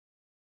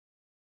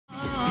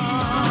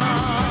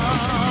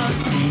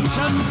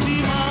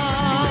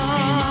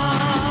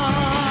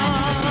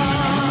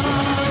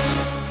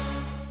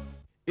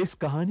इस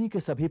कहानी के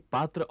सभी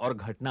पात्र और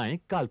घटनाएं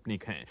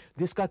काल्पनिक हैं,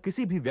 जिसका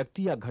किसी भी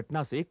व्यक्ति या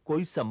घटना से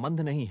कोई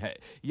संबंध नहीं है।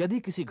 यदि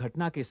किसी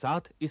घटना के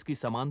साथ इसकी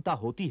समानता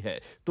होती है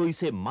तो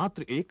इसे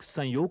मात्र एक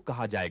संयोग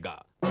कहा जाएगा।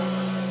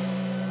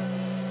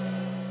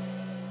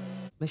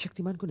 मैं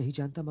शक्तिमान को नहीं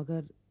जानता,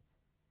 मगर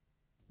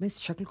मैं इस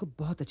शक्ल को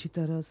बहुत अच्छी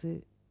तरह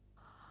से...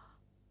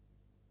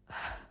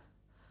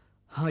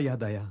 हाँ,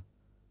 याद आया।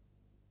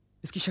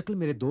 इसकी शक्ल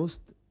मेरे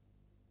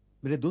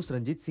दोस्त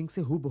रंजीत सिंह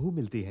से हूबहू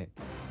मिलती है।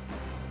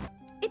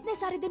 इतने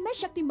सारे दिन मैं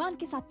शक्तिमान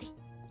के साथ थी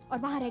और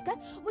वहां रहकर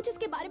मुझे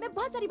इसके बारे में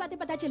बहुत सारी बातें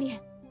पता चली हैं।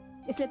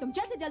 इसलिए तुम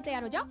जल्द से जल्द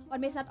तैयार हो जाओ और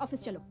मेरे साथ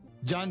ऑफिस चलो।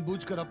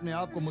 जानबूझकर अपने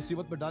आप को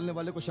मुसीबत में डालने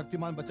वाले को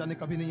शक्तिमान बचाने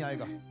कभी नहीं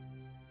आएगा।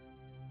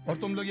 और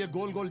तुम लोग ये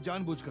गोल गोल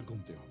जानबूझकर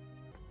घूमते हो।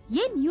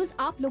 ये न्यूज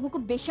आप लोगों को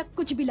बेशक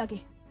कुछ भी लगे,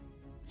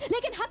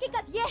 लेकिन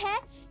हकीकत ये है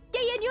कि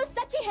ये न्यूज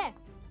सच्ची है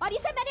और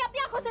इसे मैंने अपनी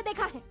आंखों से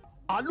देखा है।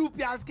 आलू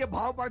प्याज के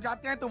भाव बढ़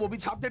जाते हैं तो वो भी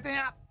छाप देते हैं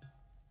आप।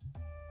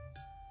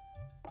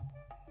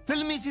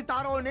 फिल्मी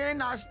सितारों ने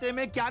नाश्ते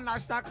में क्या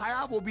नाश्ता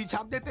खाया वो भी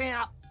छाप देते हैं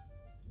आप।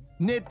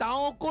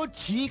 नेताओं को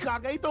छींक आ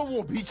गई तो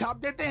वो भी छाप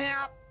देते हैं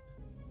आप।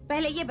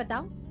 पहले ये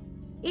बताओ,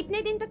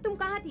 इतने दिन तक तुम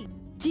कहाँ थी?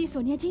 जी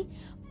सोनिया जी,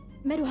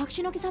 मैं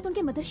रुहाक्षिणों के साथ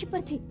उनके मदरशिप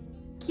पर थी।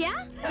 क्या?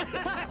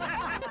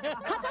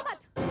 हंसो मत।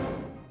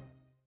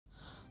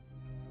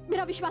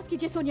 मेरा विश्वास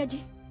कीजिए सोनिया जी,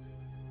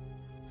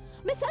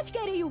 मैं सच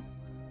कह रही हूँ।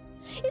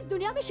 इस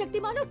दुनिया में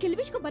शक्तिमान और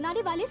किल्विश को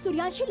बनाने वाले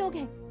सूर्यांशी लोग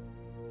हैं।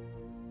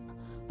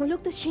 वो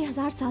लोग तो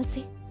 6000 साल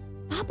से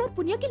पाप और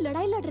पुण्य की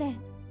लड़ाई लड़ रहे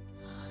हैं।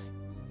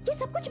 ये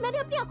सब कुछ मैंने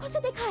अपनी आंखों से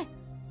देखा है।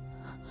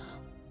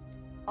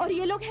 और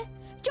ये लोग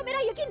हैं जो मेरा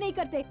यकीन नहीं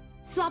करते।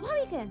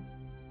 स्वाभाविक है।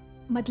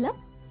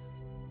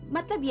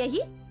 मतलब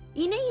यही,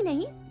 इन्हें ही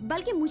नहीं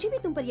बल्कि मुझे भी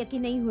तुम पर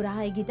यकीन नहीं हो रहा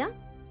है गीता।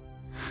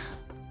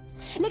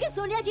 लेकिन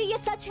सोनिया जी, ये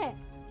सच है।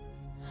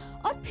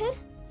 और फिर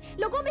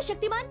लोगों में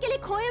शक्तिमान के लिए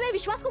खोए हुए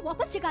विश्वास को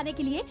वापस जगाने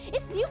के लिए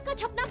इस न्यूज का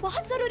छपना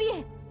बहुत जरूरी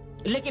है।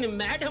 लेकिन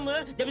मैडम,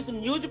 जब इस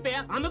न्यूज पे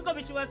हमको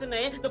विश्वास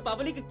नहीं तो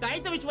पब्लिक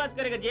कैसे विश्वास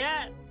करेगा जी?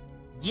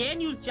 ये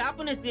न्यूज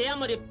छापने से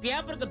हमारे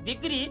पेपर का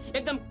बिक्री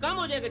एकदम कम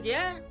हो जाएगा जी।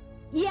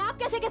 ये आप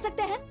कैसे कह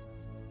सकते हैं?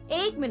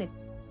 एक मिनट,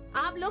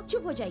 आप लोग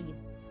चुप हो जाइए।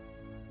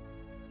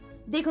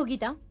 देखो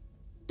गीता,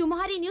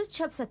 तुम्हारी न्यूज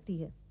छप सकती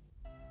है,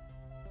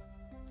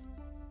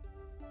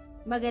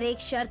 मगर एक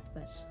शर्त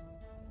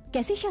पर।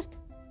 कैसी शर्त?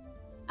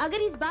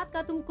 अगर इस बात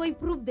का तुम कोई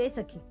प्रूफ दे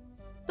सके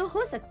तो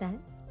हो सकता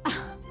है।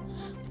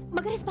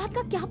 मगर इस बात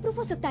का क्या प्रूफ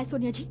हो सकता है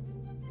सोनिया जी?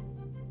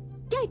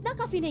 क्या इतना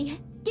काफी नहीं है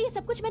कि ये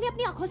सब कुछ मैंने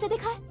अपनी आंखों से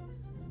देखा है?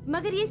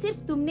 मगर ये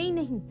सिर्फ तुमने ही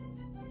नहीं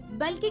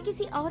बल्कि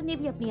किसी और ने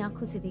भी अपनी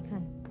आंखों से देखा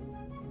है।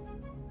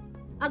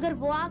 अगर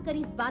वो आकर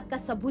इस बात का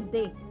सबूत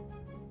दे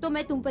तो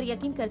मैं तुम पर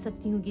यकीन कर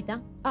सकती हूँ गीता।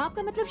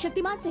 आपका मतलब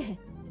शक्तिमान से है?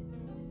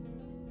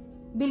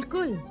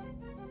 बिल्कुल।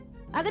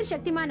 अगर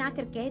शक्तिमान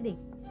आकर कह दे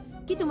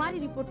कि तुम्हारी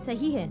रिपोर्ट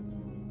सही है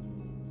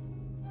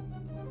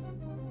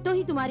तो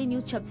ही तुम्हारी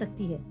न्यूज छप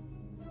सकती है,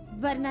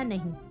 वरना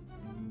नहीं।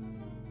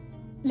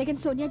 लेकिन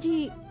सोनिया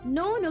जी...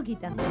 नो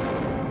गीता,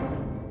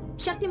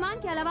 शक्तिमान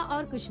के अलावा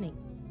और कुछ नहीं।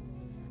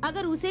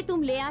 अगर उसे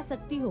तुम ले आ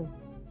सकती हो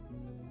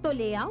तो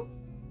ले आओ,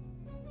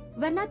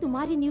 वरना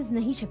तुम्हारी न्यूज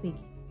नहीं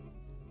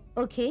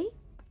छपेगी। ओके?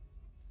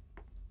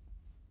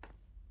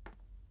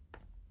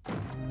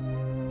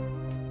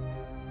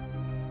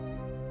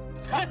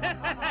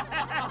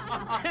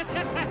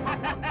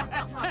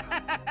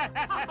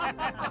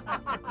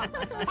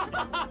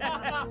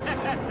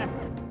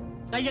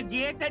 ये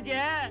गेट है जी,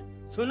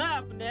 सुना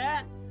आपने?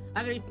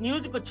 अगर इस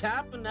न्यूज को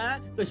छापना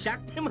तो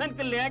शक्तिमान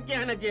को लेके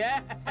आना जी।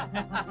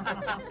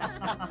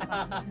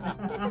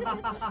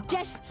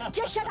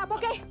 Just shut up,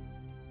 okay?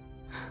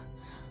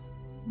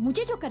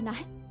 मुझे जो करना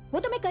है वो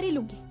तो मैं कर ही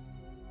लूंगी।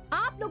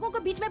 आप लोगों को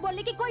बीच में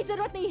बोलने की कोई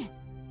जरूरत नहीं है।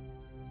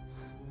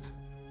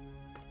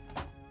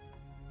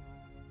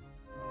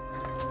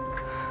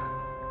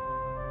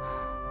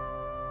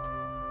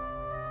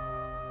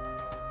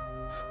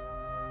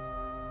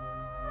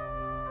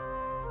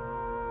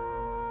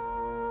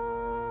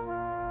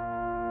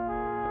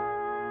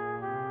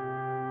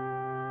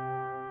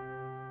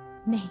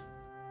 नहीं,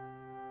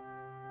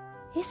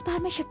 इस बार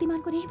मैं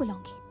शक्तिमान को नहीं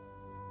बुलाऊंगी।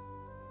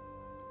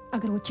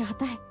 अगर वो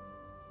चाहता है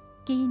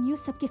कि ये न्यूज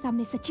सबके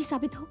सामने सच्ची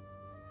साबित हो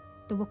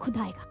तो वो खुद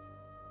आएगा।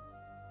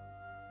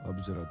 अब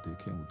जरा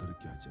देखें उधर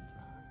क्या चल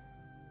रहा है।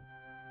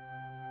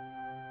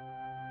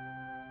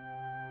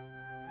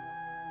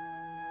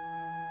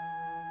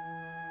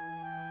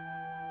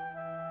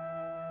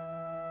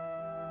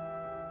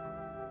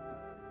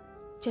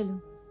 चलो,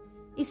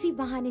 इसी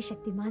बहाने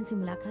शक्तिमान से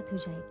मुलाकात हो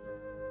जाएगी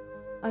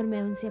और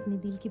मैं उनसे अपने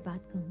दिल की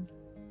बात कहूंगी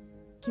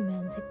कि मैं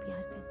उनसे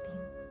प्यार करती हूँ।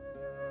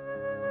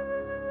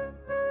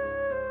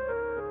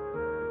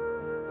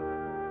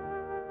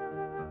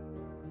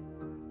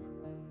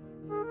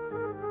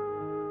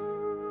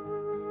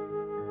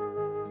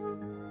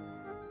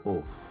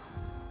 ओह,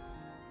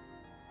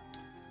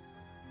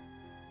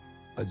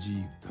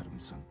 अजीब धर्म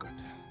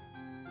संकट है।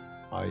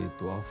 आए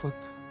तो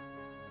आफत,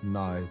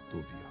 ना आए तो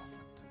भी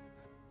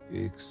आफत।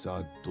 एक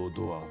साथ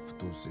दो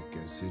आफतों से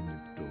कैसे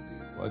निपटोगे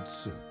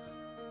वत्स?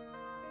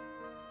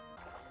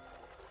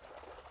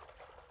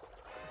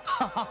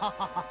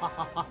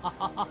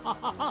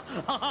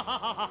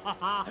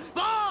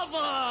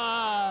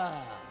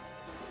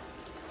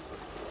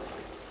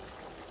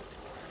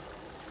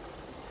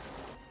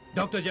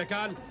 डॉक्टर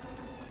जयकाल,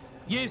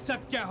 ये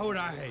सब क्या हो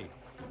रहा है?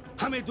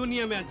 हमें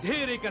दुनिया में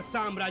अंधेरे का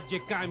साम्राज्य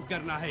कायम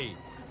करना है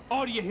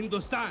और ये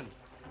हिंदुस्तान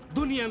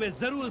दुनिया में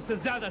जरूरत से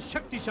ज्यादा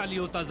शक्तिशाली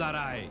होता जा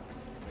रहा है।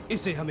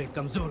 इसे हमें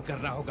कमजोर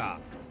करना होगा।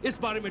 इस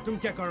बारे में तुम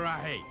क्या कर रहा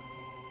है?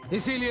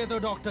 इसीलिए तो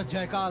डॉक्टर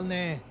जयकाल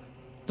ने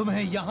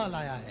तुम्हें यहाँ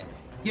लाया है।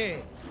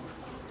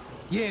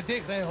 ये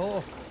देख रहे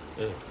हो?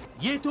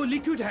 ये तो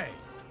लिक्विड है।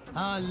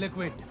 हाँ,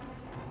 लिक्विड।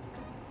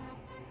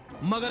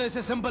 मगर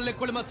इसे सिंपल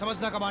लिक्विड मत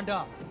समझना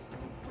commander.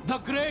 The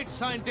great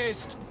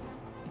scientist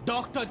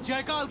doctor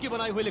जयकाल की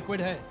बनाई हुई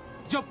लिक्विड है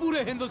जो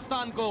पूरे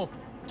हिंदुस्तान को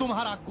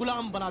तुम्हारा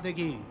गुलाम बना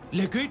देगी।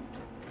 लिक्विड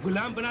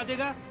गुलाम बना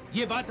देगा?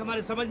 ये बात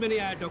हमारे समझ में नहीं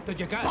आया डॉक्टर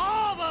जयकाल।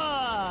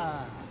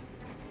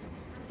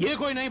 ये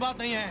कोई नई बात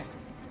नहीं है।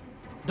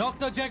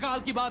 डॉक्टर जयकाल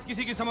की बात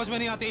किसी की समझ में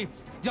नहीं आती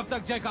जब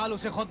तक जयकाल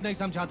उसे खुद नहीं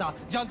समझाता।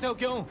 जानते हो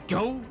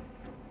क्यों?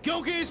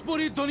 क्योंकि इस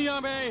पूरी दुनिया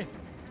में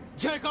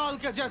जयकाल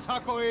के जैसा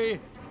कोई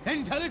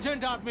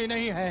इंटेलिजेंट आदमी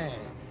नहीं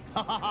है।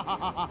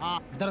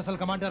 दरअसल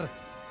कमांडर,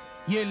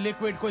 ये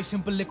लिक्विड कोई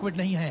सिंपल लिक्विड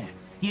नहीं है।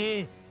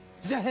 ये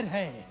जहर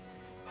है,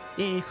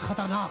 एक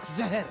खतरनाक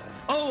जहर।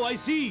 ओह आई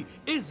सी।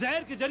 इस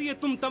जहर के जरिए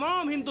तुम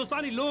तमाम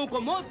हिंदुस्तानी लोगों को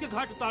मौत के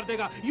घाट उतार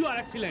देगा। You are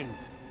excellent.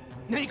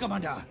 नहीं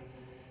कमांडर,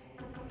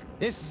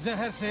 इस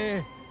जहर से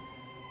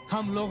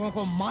हम लोगों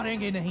को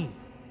मारेंगे नहीं।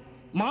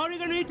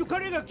 मारेगा नहीं तो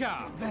करेगा क्या?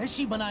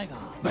 वहशी बनाएगा।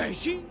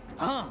 वहशी?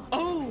 हाँ।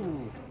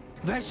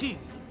 ओह वहशी।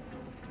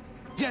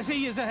 जैसे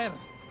ये जहर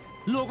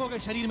लोगों के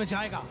शरीर में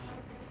जाएगा,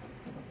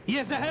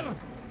 ये जहर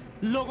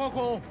लोगों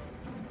को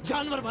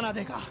जानवर बना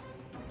देगा।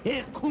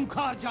 एक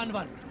खूंखार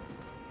जानवर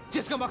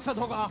जिसका मकसद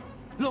होगा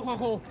लोगों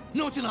को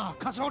नोचना,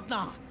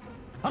 खसोटना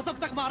और तब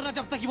तक मारना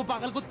जब तक कि वो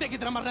पागल कुत्ते की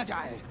तरह मर न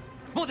जाए।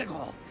 वो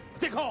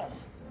देखो,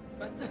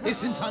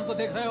 इस इंसान को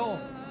देख रहे हो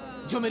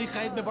जो मेरी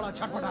कैद में बड़ा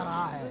छटपटा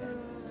रहा है?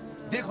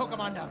 देखो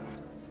कमांडर,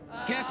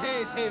 कैसे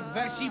इसे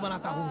वैशी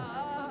बनाता हूं।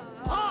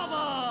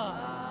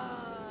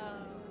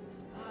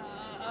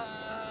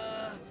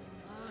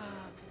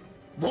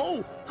 वो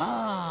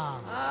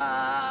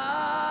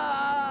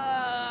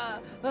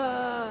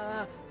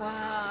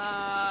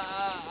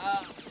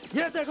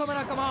ये देखो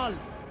मेरा कमाल।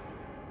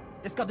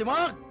 इसका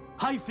दिमाग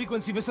हाई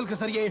फ्रीक्वेंसी विसल के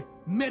जरिए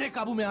मेरे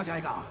काबू में आ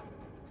जाएगा।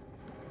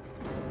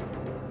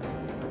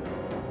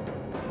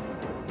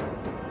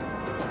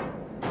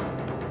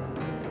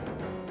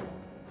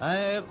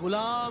 ऐ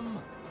गुलाम,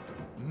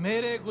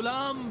 मेरे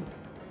गुलाम,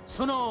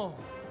 सुनो।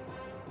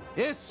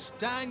 इस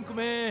टैंक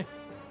में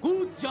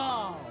कूद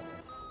जाओ,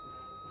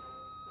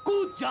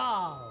 कूद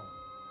जाओ।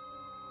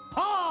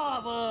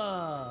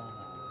 पावर।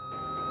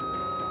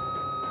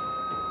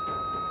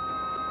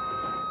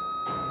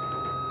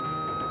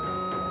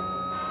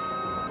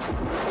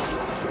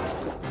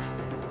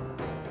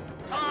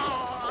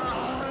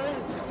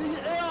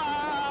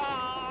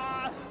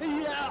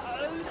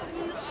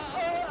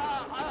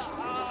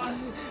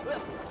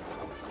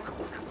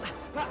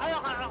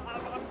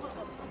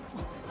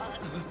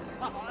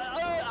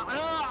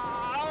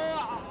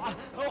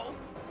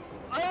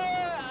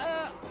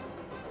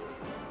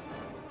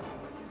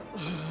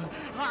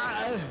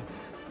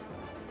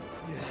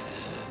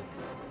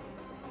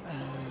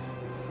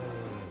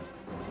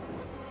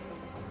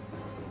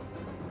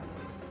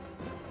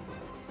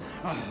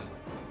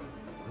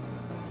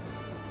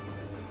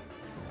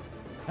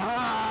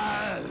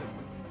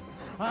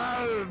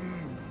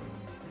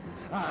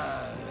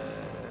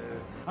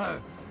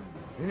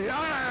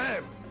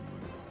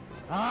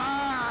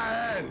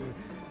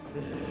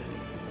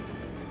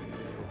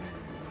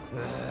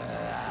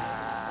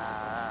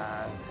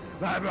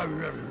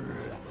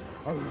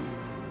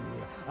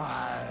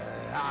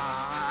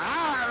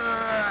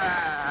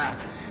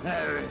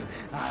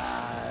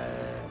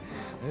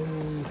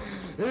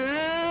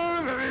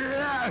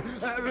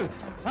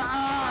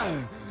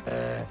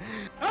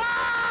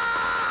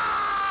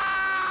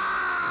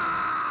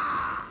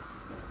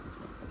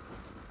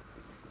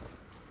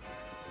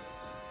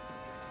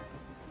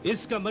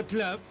 इसका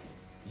मतलब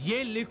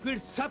ये लिक्विड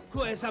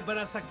सबको ऐसा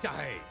बना सकता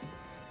है।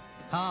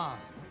 हाँ,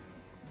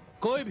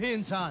 कोई भी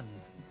इंसान,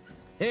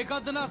 एक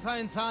अदना सा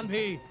इंसान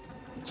भी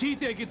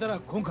चीते की तरह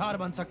खूंखार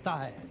बन सकता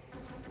है।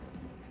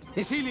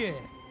 इसीलिए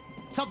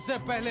सबसे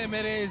पहले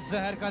मेरे इस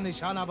जहर का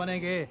निशाना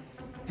बनेंगे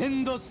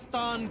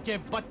हिंदुस्तान के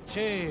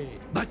बच्चे।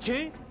 बच्चे?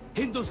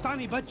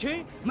 हिंदुस्तानी बच्चे?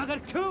 मगर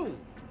क्यों?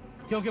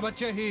 क्योंकि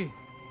बच्चे ही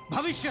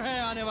भविष्य है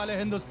आने वाले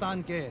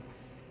हिंदुस्तान के,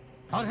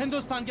 और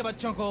हिंदुस्तान के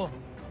बच्चों को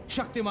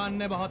शक्तिमान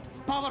ने बहुत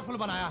पावरफुल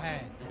बनाया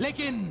है,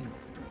 लेकिन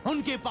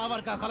उनकी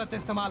पावर का गलत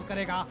इस्तेमाल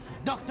करेगा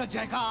डॉक्टर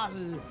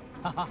जयकाल।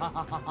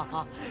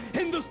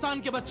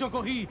 हिंदुस्तान के बच्चों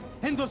को ही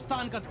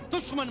हिंदुस्तान का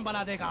दुश्मन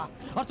बना देगा,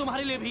 और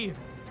तुम्हारे लिए भी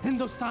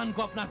हिंदुस्तान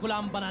को अपना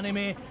गुलाम बनाने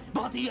में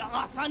बहुत ही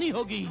आसानी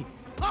होगी।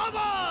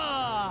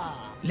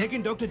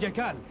 लेकिन डॉक्टर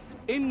जयकाल,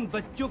 इन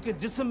बच्चों के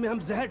जिस्म में हम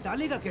जहर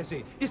डालेगा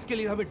कैसे? इसके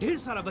लिए हमें ढेर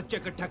सारा बच्चा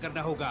इकट्ठा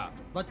करना होगा।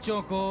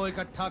 बच्चों को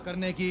इकट्ठा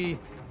करने की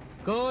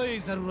कोई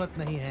जरूरत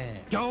नहीं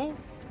है। क्यों?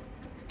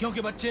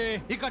 क्योंकि बच्चे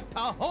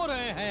इकट्ठा हो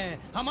रहे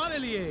हैं हमारे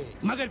लिए।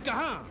 मगर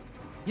कहाँ?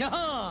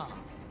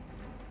 यहाँ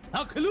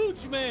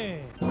अखलूज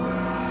में।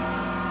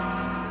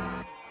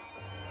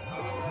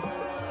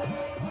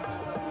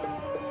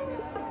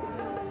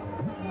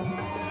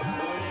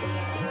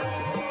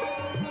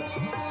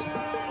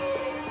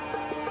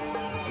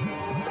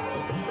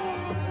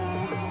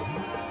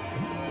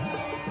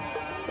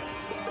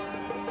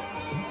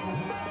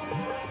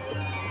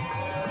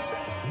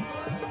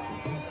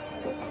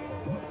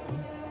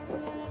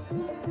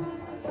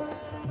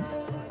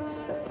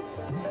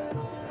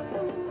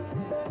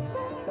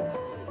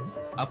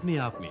 अपने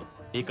आप में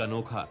एक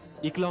अनोखा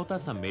इकलौता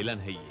सम्मेलन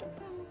है ये।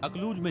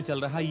 अकलूज में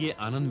चल रहा ये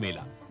आनंद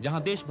मेला,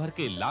 जहां देश भर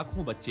के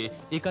लाखों बच्चे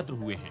एकत्र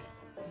हुए हैं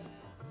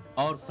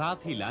और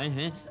साथ ही लाए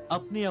हैं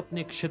अपने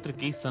अपने क्षेत्र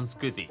की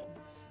संस्कृति।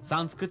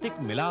 सांस्कृतिक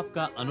मिलाप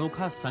का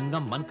अनोखा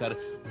संगम बनकर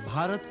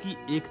भारत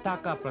की एकता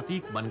का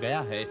प्रतीक बन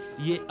गया है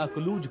ये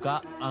अकलूज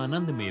का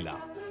आनंद मेला।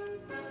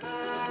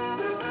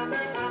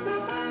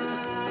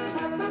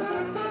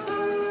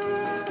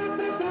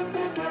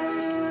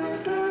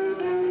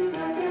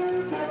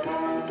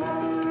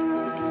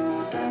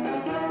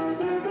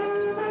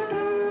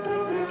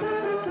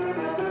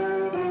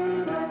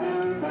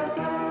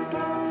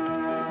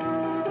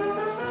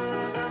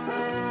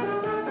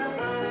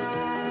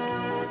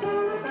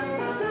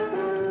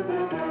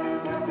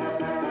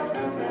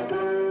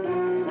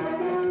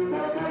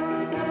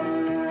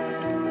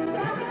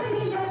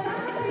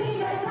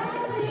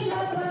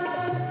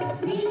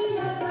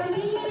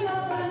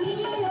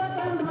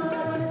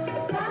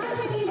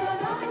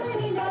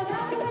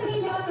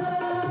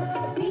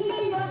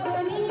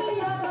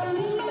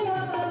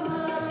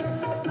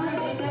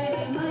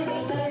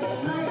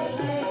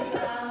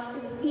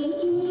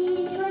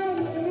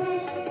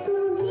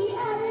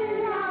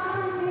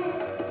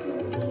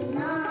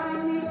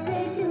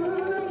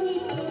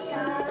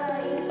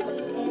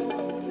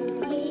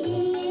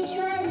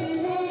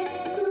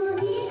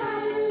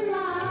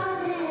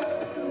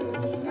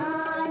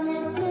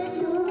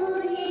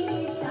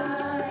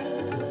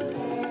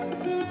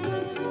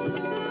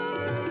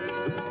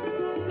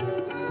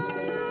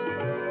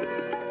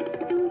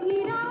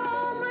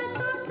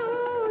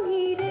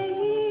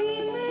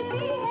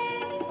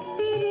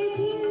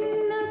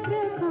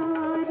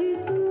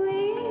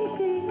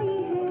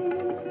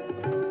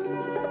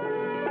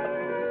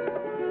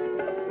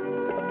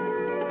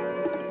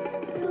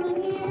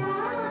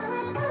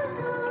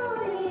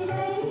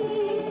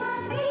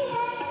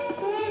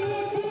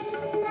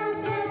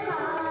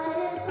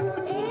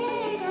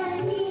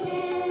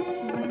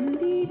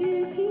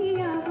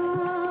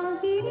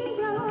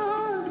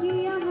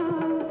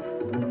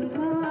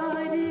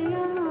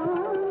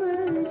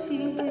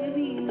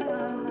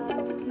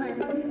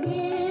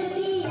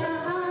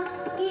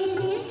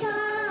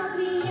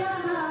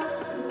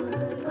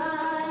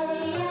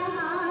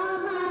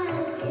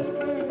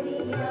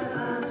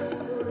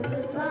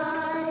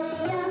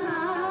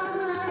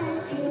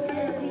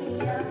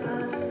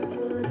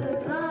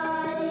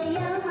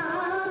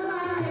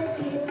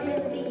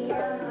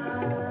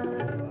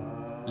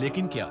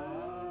 लेकिन क्या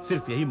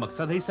सिर्फ यही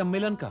मकसद है इस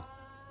सम्मेलन का?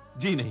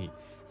 जी नहीं,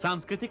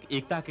 सांस्कृतिक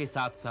एकता के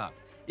साथ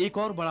साथ एक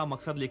और बड़ा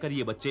मकसद लेकर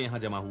ये बच्चे यहाँ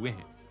जमा हुए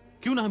हैं।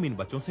 क्यों ना हम इन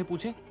बच्चों से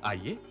पूछें?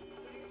 आइए।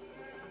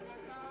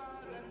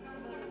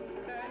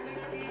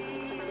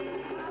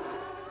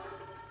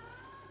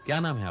 क्या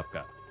नाम है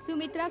आपका?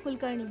 सुमित्रा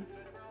कुलकर्णी।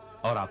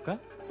 और आपका?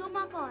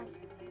 सोमा कौर।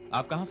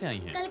 आप कहाँ से आई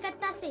हैं?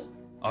 कलकत्ता से।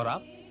 और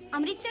आप?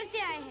 अमृतसर से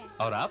आए हैं।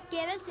 और आप?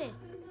 केरल से।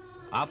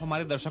 आप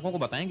हमारे दर्शकों को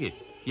बताएंगे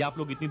कि आप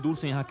लोग इतनी दूर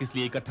से यहाँ किस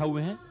लिए इकट्ठा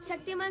हुए हैं?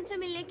 शक्तिमान से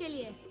मिलने के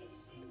लिए।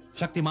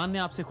 शक्तिमान ने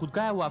आपसे खुद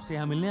कहा है वो आपसे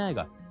यहाँ मिलने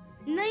आएगा?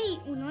 नहीं,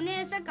 उन्होंने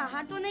ऐसा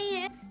कहा तो नहीं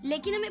है,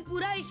 लेकिन हमें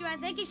पूरा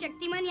विश्वास है कि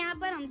शक्तिमान यहाँ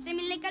पर हमसे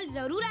मिलने कल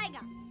जरूर आएगा।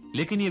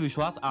 लेकिन ये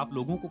विश्वास आप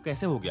लोगों को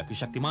कैसे हो गया कि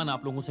शक्तिमान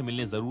आप लोगों से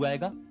मिलने जरूर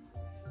आएगा?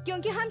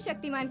 क्योंकि हम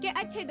शक्तिमान के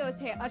अच्छे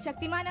दोस्त हैं और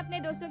शक्तिमान अपने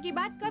दोस्तों की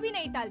बात कभी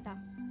नहीं टालता।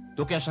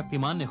 तो क्या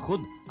शक्तिमान ने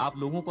खुद आप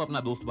लोगों को अपना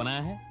दोस्त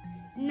बनाया है?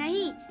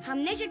 नहीं,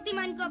 हमने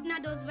शक्तिमान को अपना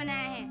दोस्त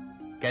बनाया है।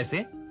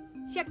 कैसे?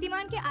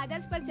 शक्तिमान के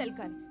आदर्श पर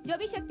चलकर। जो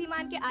भी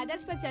शक्तिमान के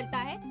आदर्श पर चलता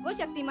है वो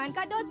शक्तिमान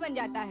का दोस्त बन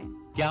जाता है।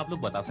 क्या आप लोग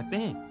बता सकते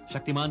हैं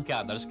शक्तिमान के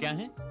आदर्श क्या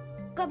हैं?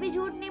 कभी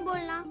झूठ नहीं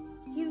बोलना,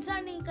 हिंसा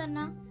नहीं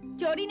करना,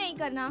 चोरी नहीं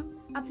करना,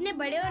 अपने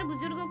बड़े और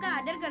बुजुर्गों का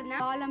आदर करना,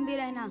 स्वावलंबी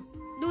रहना,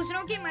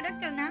 दूसरों की मदद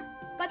करना,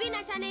 कभी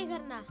नशा नहीं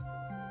करना।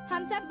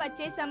 हम सब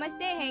बच्चे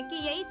समझते हैं कि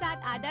यही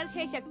 7 आदर्श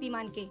है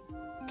शक्तिमान के।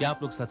 क्या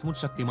आप लोग सचमुच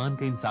शक्तिमान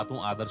के इन 7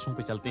 आदर्शों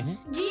पे चलते हैं?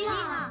 जी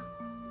हाँ।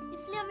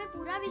 इसलिए हमें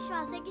पूरा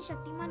विश्वास है कि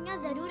शक्तिमान यहाँ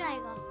जरूर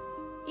आएगा।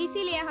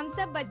 इसीलिए हम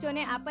सब बच्चों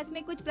ने आपस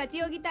में कुछ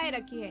प्रतियोगिताएं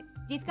रखी है,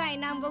 जिसका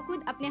इनाम वो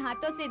खुद अपने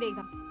हाथों से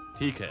देगा।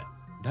 ठीक है,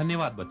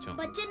 धन्यवाद बच्चों।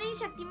 बच्चे नहीं,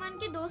 शक्तिमान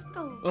के दोस्त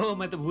कहो। ओह,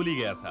 मैं तो भूल ही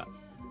गया था।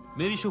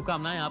 मेरी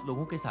शुभकामनाएं आप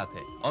लोगों के साथ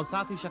है और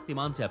साथ ही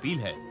शक्तिमान से अपील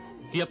है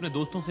कि अपने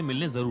दोस्तों से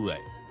मिलने जरूर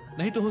आए।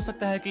 नहीं तो हो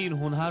सकता है कि इन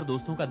होनहार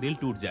दोस्तों का दिल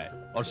टूट जाए,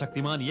 और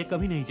शक्तिमान ये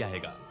कभी नहीं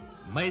चाहेगा।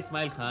 मैं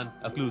इस्माइल खान,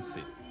 अकलूज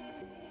से।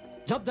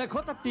 जब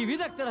देखो तब टीवी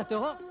देखते रहते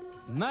हो।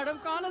 मैडम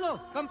को आने दो,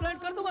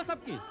 कंप्लेंट कर दूंगा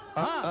सबकी।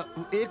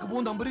 हाँ। एक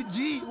बूंद अमृत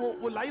जी,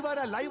 वो लाइव आ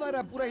रहा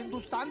है, पूरा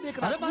हिंदुस्तान देख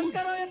रहा है। अरे बंद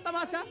करो ये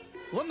तमाशा।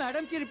 वो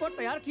मैडम की रिपोर्ट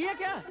तैयार की है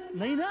क्या?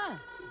 नहीं ना।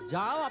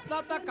 जाओ अपना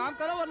अपना काम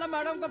करो, वरना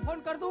मैडम को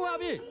फोन कर दूंगा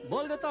अभी।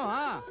 बोल देता हूँ।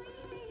 हाँ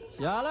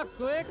चलो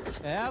क्विक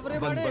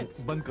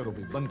एवरीबॉडी। बंद करो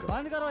भाई,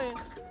 बंद करो ये।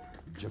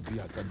 जब भी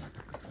आता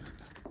नाटक करता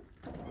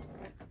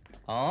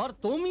रहता। और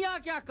तुम यहाँ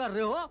क्या कर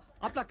रहे हो?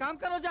 अपना काम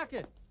करो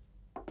जाके।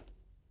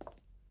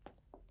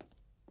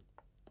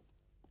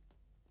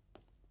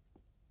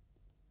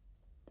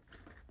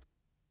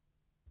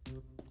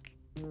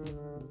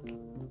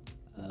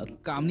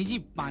 कामनी जी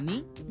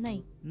पानी?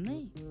 नहीं।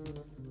 नहीं।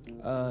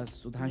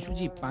 सुधांशु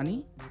जी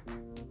पानी?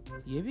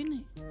 ये भी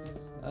नहीं।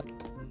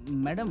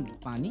 मैडम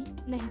पानी?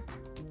 नहीं।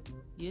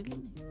 ये भी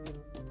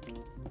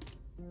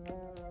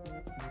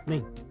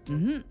नहीं।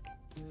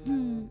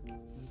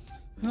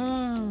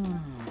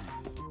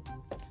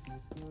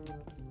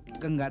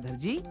 गंगाधर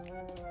जी?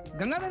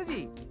 गंगाधर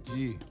जी?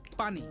 जी।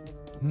 पानी?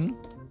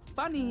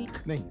 पानी?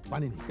 नहीं,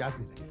 पानी नहीं, प्यास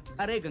नहीं लगी।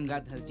 अरे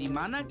गंगाधर जी,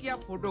 माना कि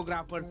आप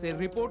फोटोग्राफर से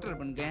रिपोर्टर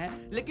बन गए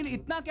हैं, लेकिन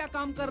इतना क्या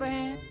काम कर रहे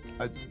हैं?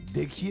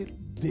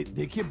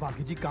 देखिए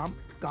बाकी जी,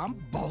 काम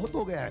बहुत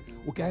हो गया है।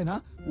 वो क्या है ना,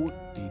 वो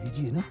देवी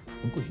जी है ना,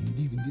 उनको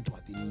हिंदी तो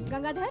आती नहीं है।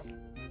 गंगाधर,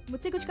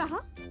 मुझसे कुछ कहा?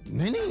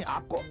 नहीं,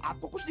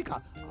 आपको कुछ नहीं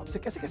कहा। आपसे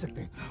कैसे कह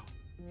सकते हैं?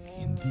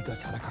 हिंदी का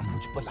सारा काम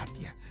मुझ पर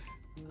लाती है।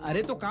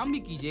 अरे तो काम भी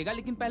कीजिएगा,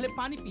 लेकिन पहले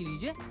पानी पी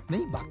लीजिए।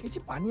 नहीं बाकी जी,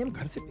 पानी हम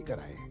घर से पी कर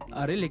आए हैं।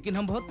 अरे लेकिन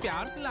हम बहुत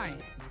प्यार से लाए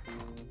हैं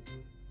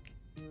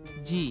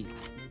जी।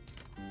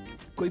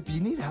 कोई पी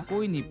नहीं रहा?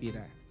 कोई नहीं पी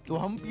रहा है। तो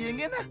हम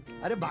पिएंगे ना।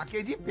 अरे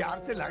बाकी जी, प्यार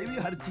से लाई हुई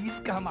हर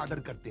चीज का हम आदर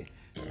करते हैं।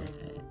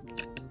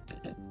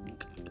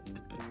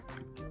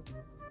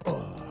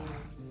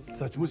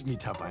 सचमुच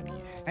मीठा पानी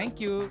है।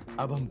 Thank you.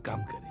 अब हम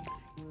काम करेंगे।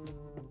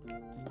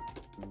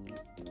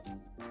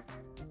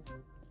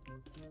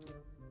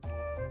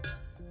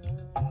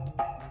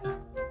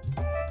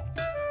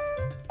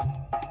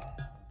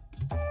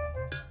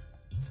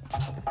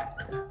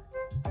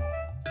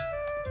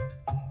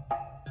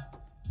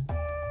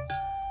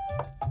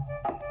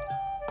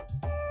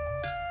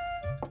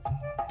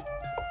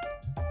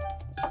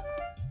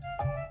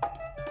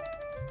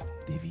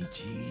 देवी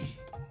जी।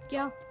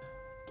 क्या?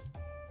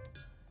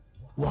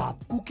 वो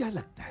आपको क्या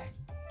लगता है?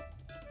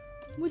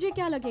 मुझे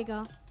क्या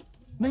लगेगा?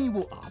 नहीं,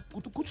 वो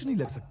आपको तो कुछ नहीं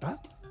लग सकता,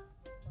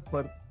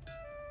 पर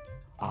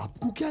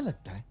आपको क्या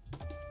लगता है?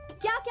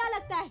 क्या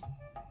लगता है?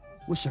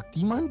 वो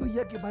शक्तिमान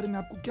भैया के बारे में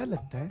आपको क्या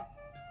लगता है?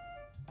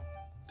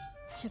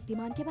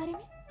 शक्तिमान के बारे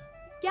में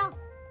क्या?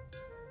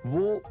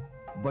 वो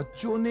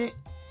बच्चों ने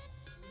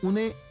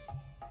उन्हें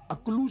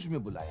अकलूज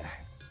में बुलाया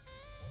है,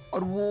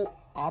 और वो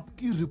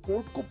आपकी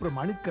रिपोर्ट को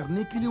प्रमाणित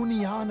करने के लिए उन्हें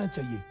यहाँ आना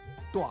चाहिए।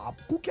 तो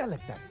आपको क्या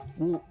लगता है,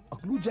 वो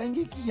अकलूज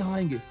जाएंगे कि यहाँ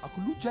आएंगे?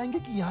 अकलूज जाएंगे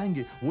कि यहाँ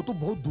आएंगे? वो तो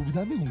बहुत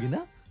दुविधा में होंगे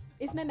ना।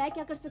 इसमें मैं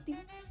क्या कर सकती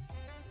हूँ?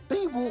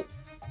 नहीं, वो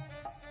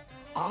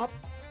आप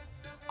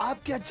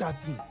क्या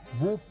चाहती हैं?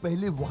 वो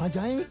पहले वहां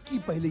जाएं कि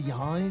पहले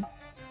यहाँ आए?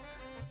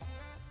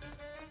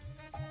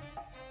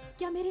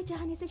 क्या मेरे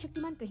चाहने से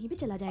शक्तिमान कहीं भी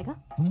चला जाएगा?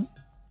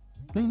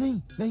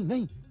 नहीं,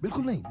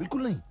 बिल्कुल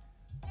नहीं।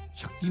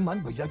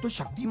 शक्तिमान भैया तो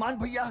शक्तिमान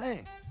भैया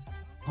हैं।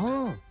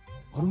 हाँ,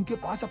 और उनके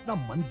पास अपना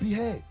मन भी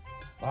है।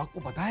 और आपको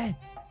पता है,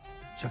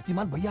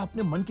 शक्तिमान भैया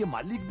अपने मन के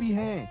मालिक भी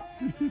हैं।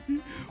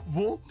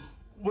 वो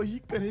वही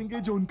करेंगे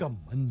जो उनका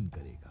मन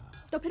करेगा।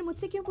 तो फिर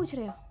मुझसे क्यों पूछ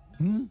रहे हो?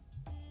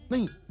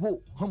 नहीं, वो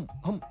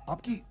हम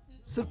आपकी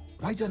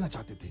सिर्फ राय जानना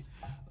चाहते थे।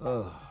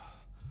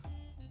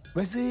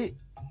 वैसे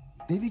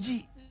देवी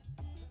जी,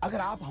 अगर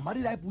आप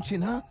हमारी राय पूछे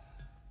ना,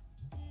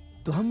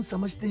 तो हम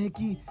समझते हैं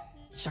कि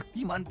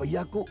शक्तिमान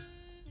भैया को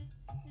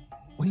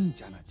वहीं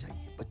जाना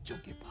चाहिए, बच्चों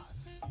के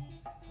पास।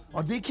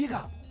 और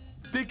देखिएगा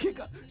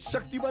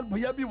शक्तिमान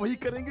भैया भी वही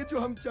करेंगे जो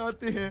हम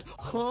चाहते हैं।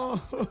 हाँ।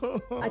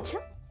 अच्छा,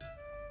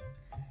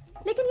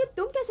 लेकिन ये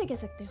तुम कैसे कह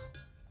सकते हो?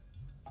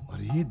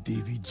 अरे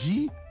देवी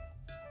जी,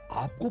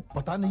 आपको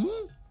पता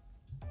नहीं,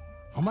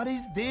 हमारे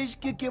इस देश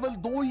के केवल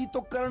 2 ही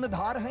तो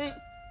कर्णधार हैं।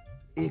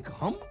 एक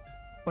हम,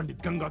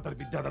 पंडित गंगाधर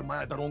विद्याधर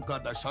मायाधर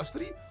ओंकारदास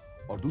शास्त्री,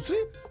 और दूसरे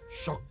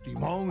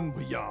शक्तिमान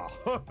भैया।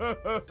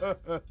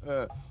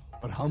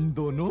 और हम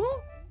दोनों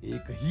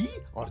एक ही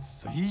और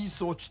सही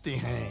सोचते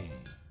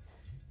हैं।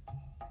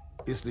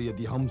 इसलिए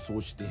यदि हम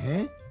सोचते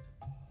हैं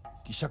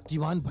कि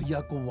शक्तिमान भैया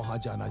को वहां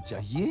जाना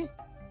चाहिए,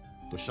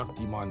 तो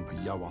शक्तिमान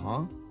भैया वहां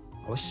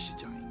अवश्य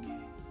जाएंगे,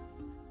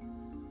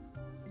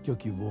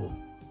 क्योंकि वो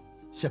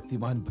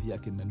शक्तिमान भैया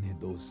के नन्हे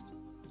दोस्त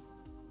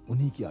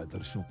उन्हीं के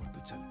आदर्शों पर तो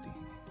चलते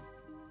हैं।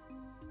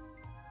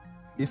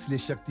 इसलिए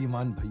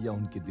शक्तिमान भैया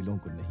उनके दिलों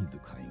को नहीं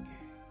दुखाएंगे।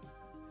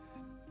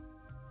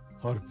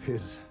 और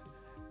फिर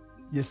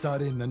ये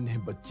सारे नन्हे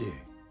बच्चे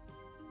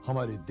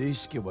हमारे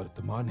देश के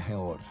वर्तमान हैं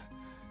और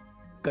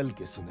कल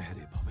के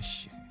सुनहरे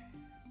भविष्य हैं।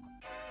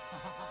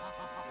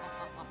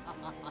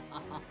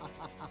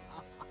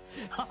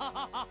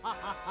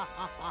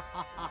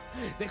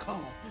 देखो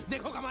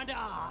देखो कमांडर।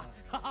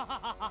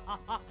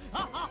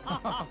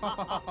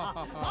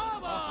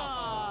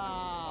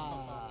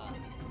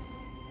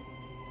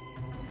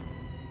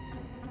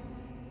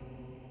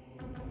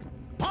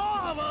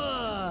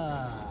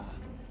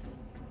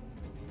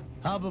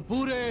 अब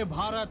पूरे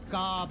भारत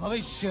का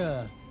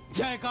भविष्य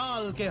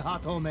जयकाल के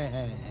हाथों में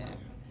है।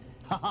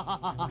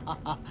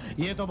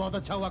 ये तो बहुत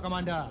अच्छा हुआ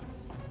कमांडर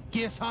कि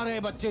ये सारे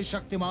बच्चे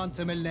शक्तिमान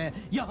से मिलने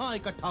यहां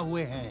इकट्ठा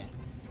हुए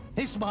हैं।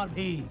 इस बार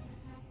भी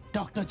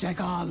डॉक्टर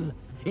जयकाल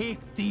एक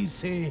तीर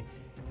से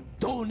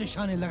 2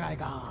 निशाने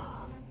लगाएगा।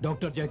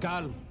 डॉक्टर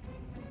जयकाल,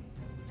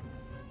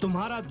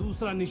 तुम्हारा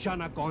दूसरा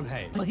निशाना कौन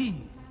है? वही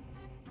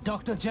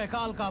डॉक्टर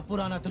जयकाल का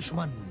पुराना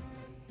दुश्मन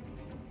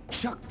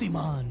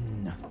शक्तिमान।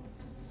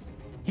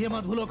 ये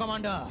मत भूलो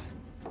कमांडर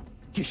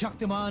कि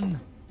शक्तिमान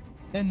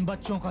इन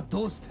बच्चों का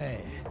दोस्त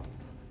है।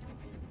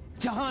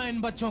 जहां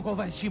इन बच्चों को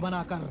वहशी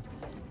बनाकर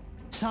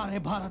सारे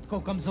भारत को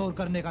कमजोर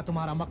करने का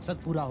तुम्हारा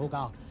मकसद पूरा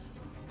होगा,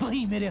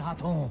 वहीं मेरे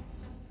हाथों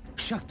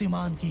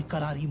शक्तिमान की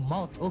करारी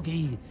मौत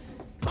होगी।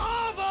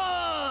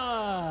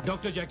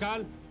 डॉक्टर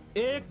जयकाल,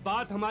 एक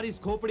बात हमारी इस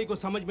खोपड़ी को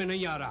समझ में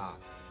नहीं आ रहा।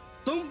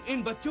 तुम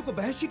इन बच्चों को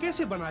वहशी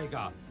कैसे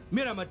बनाएगा?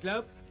 मेरा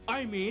मतलब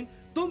I mean,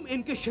 तुम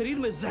इनके शरीर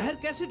में जहर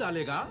कैसे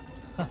डालेगा?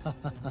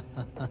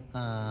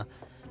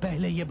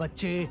 पहले ये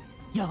बच्चे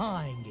यहाँ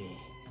आएंगे,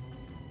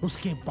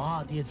 उसके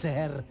बाद ये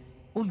जहर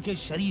उनके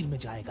शरीर में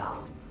जाएगा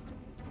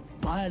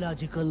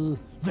बायोलॉजिकल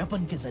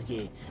वेपन के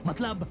जरिए,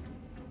 मतलब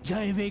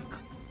जैविक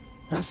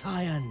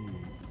रसायन।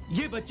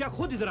 ये बच्चा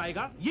खुद इधर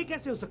आएगा, ये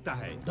कैसे हो सकता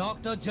है?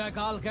 डॉक्टर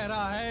जयकाल कह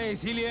रहा है,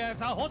 इसीलिए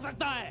ऐसा हो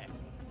सकता है।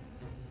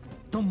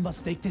 तुम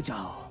बस देखते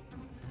जाओ।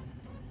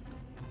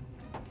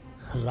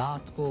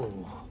 रात को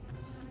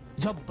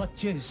जब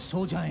बच्चे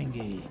सो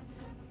जाएंगे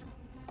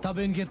तब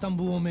इनके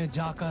तंबुओं में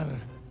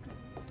जाकर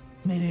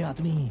मेरे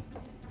आदमी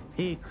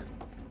एक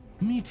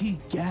मीठी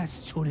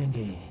गैस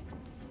छोड़ेंगे।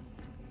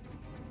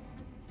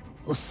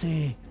 उससे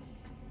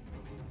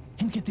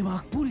इनके दिमाग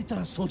पूरी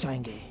तरह सो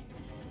जाएंगे।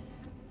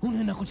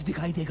 उन्हें ना कुछ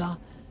दिखाई देगा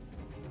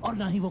और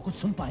ना ही वो कुछ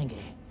सुन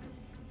पाएंगे।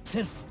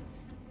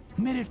 सिर्फ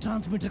मेरे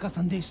ट्रांसमीटर का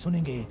संदेश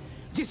सुनेंगे,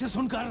 जिसे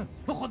सुनकर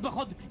वो खुद ब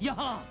खुद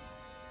यहां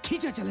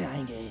खींचे चले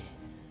आएंगे।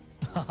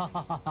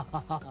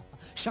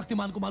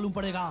 शक्तिमान को मालूम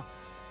पड़ेगा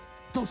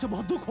तो उसे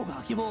बहुत दुख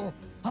होगा कि वो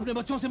अपने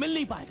बच्चों से मिल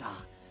नहीं पाएगा।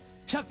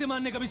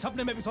 शक्तिमान ने कभी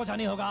सपने में भी सोचा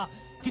नहीं होगा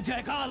कि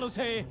जयकाल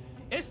उसे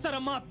इस तरह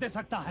मात दे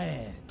सकता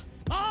है।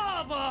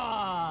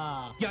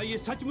 क्या ये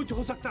सचमुच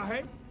हो सकता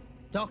है?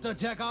 डॉक्टर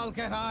जयकाल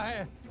कह रहा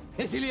है,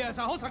 इसीलिए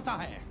ऐसा हो सकता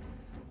है।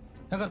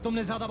 अगर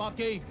तुमने ज्यादा बात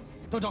की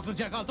तो डॉक्टर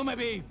जयकाल तुम्हें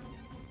भी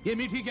ये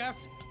मीठी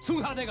गैस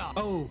सुंघा देगा।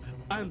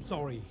 ओह, आई एम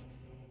सॉरी।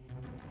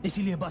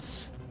 इसीलिए बस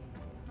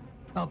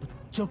अब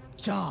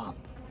चुपचाप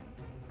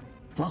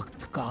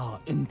वक्त का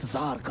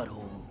इंतजार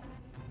करो।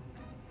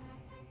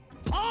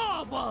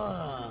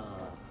 पावर!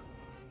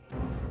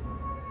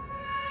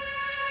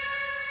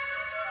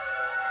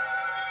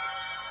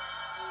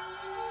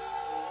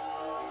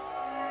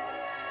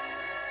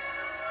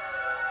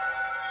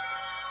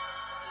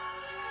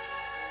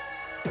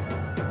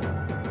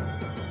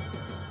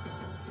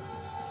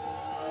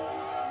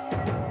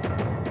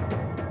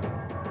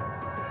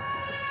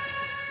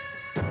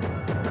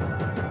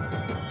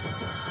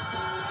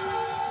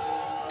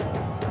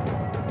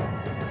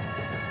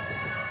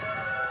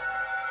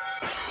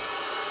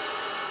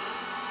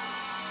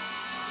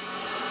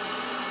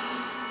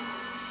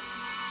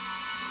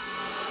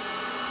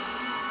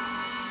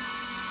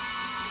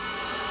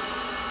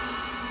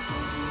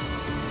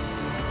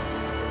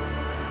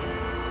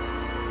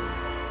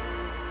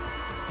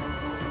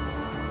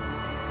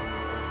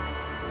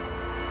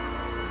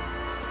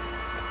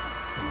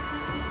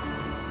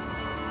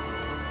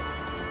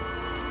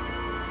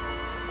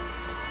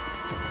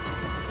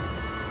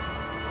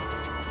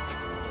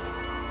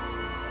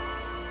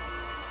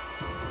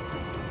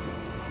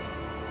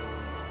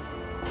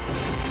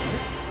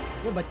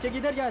 ये बच्चे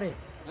किधर जा रहे?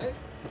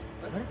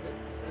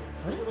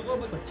 अरे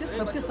बच्चे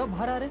सबके सब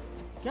बाहर आ रहे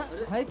क्या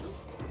है?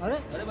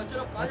 अरे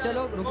बच्चे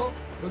लोग रुको,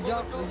 रुक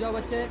जाओ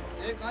बच्चे।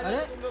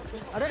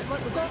 अरे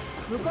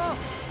रुको।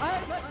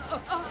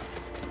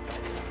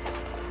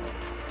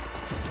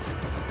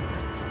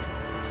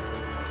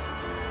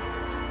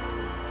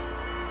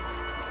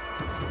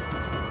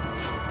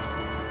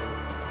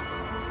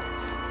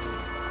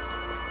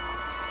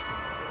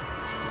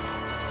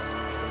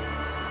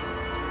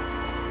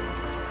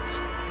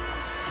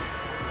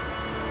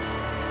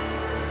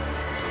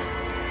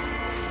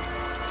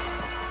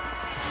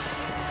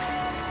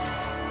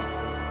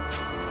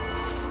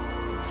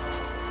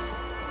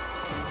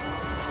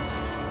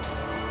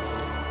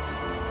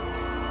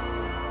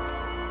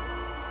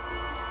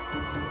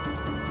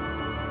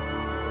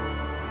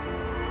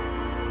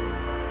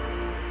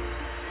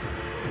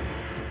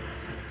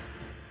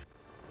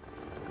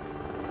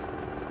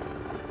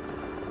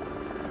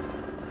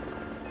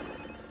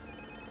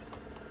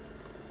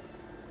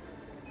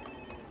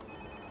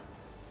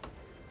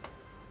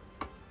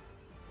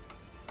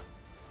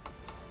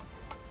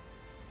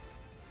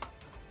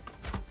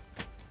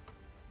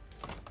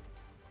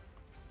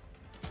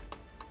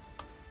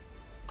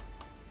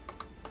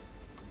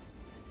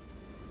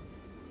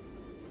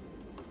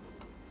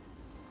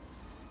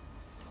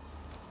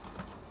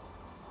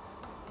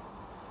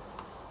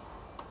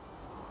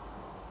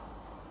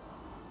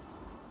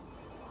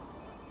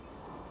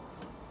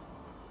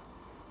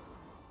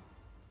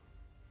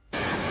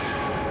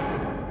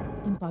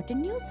 Important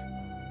news?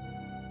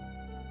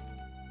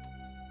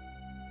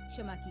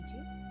 क्षमा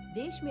कीजिए,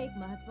 देश में एक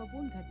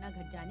महत्वपूर्ण घटना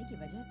घट जाने की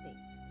वजह से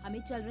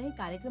हमें चल रहे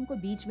कार्यक्रम को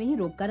बीच में ही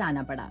रोककर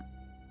आना पड़ा।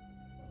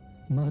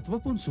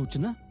 महत्वपूर्ण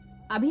सूचना?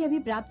 अभी अभी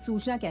प्राप्त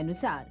सूचना के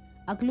अनुसार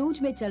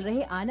अकलूज में चल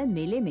रहे आनंद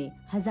मेले में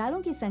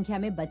हजारों की संख्या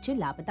में बच्चे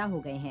लापता हो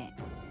गए हैं।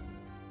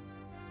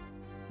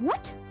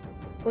 What?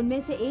 उनमें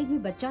से एक भी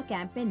बच्चा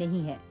कैंप में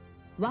नहीं है।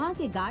 वहाँ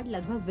के गार्ड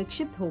लगभग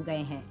विक्षिप्त हो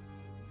गए हैं।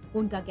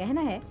 उनका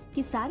कहना है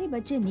कि सारे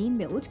बच्चे नींद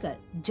में उठकर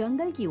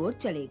जंगल की ओर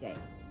चले गए।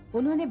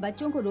 उन्होंने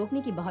बच्चों को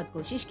रोकने की बहुत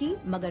कोशिश की,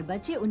 मगर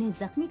बच्चे उन्हें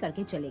जख्मी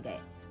करके चले गए।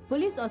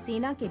 पुलिस और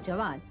सेना के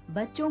जवान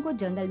बच्चों को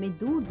जंगल में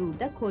दूर दूर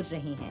तक खोज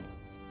रहे हैं।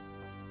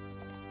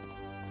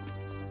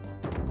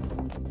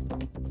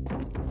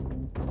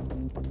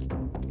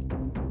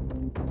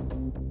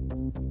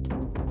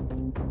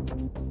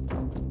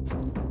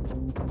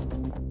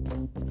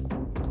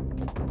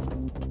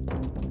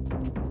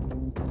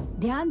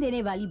 ध्यान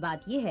देने वाली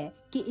बात यह है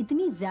कि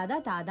इतनी ज्यादा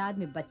तादाद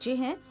में बच्चे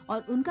हैं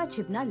और उनका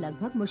छिपना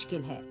लगभग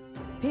मुश्किल है।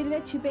 फिर वे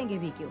छिपेंगे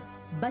भी क्यों?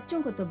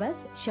 बच्चों को तो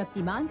बस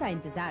शक्तिमान का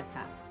इंतजार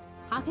था।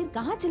 आखिर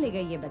कहाँ चले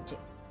गए ये बच्चे?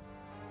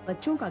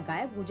 बच्चों का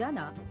गायब हो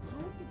जाना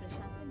भारत के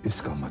प्रशासन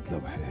इसका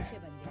मतलब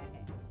है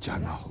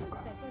जाना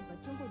होगा।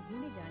 बच्चों को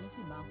ढूंढे जाने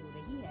की मांग हो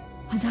रही है।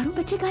 हजारों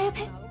बच्चे गायब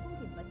हैं?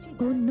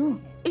 Oh no,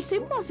 it's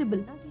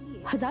impossible.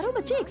 हजारों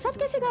बच्चे एक साथ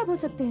कैसे गायब हो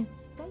सकते हैं?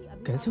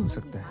 कैसे हो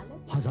सकता है?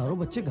 हजारों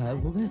बच्चे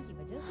गायब हो गए?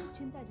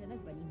 चिंताजनक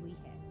बनी हुई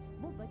है।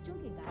 वो बच्चों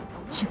के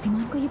गायब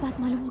शक्तिमान को ये बात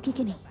मालूम होगी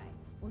कि नहीं?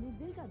 उन्हें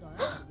दिल का दौरा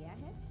पड़ गया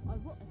है और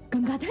वो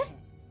गंगाधर?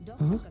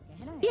 डॉक्टर का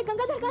कहना है ये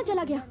गंगाधर कहाँ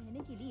चला गया? रहने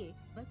के लिए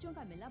बच्चों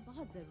का मिलना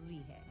बहुत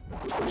जरूरी है।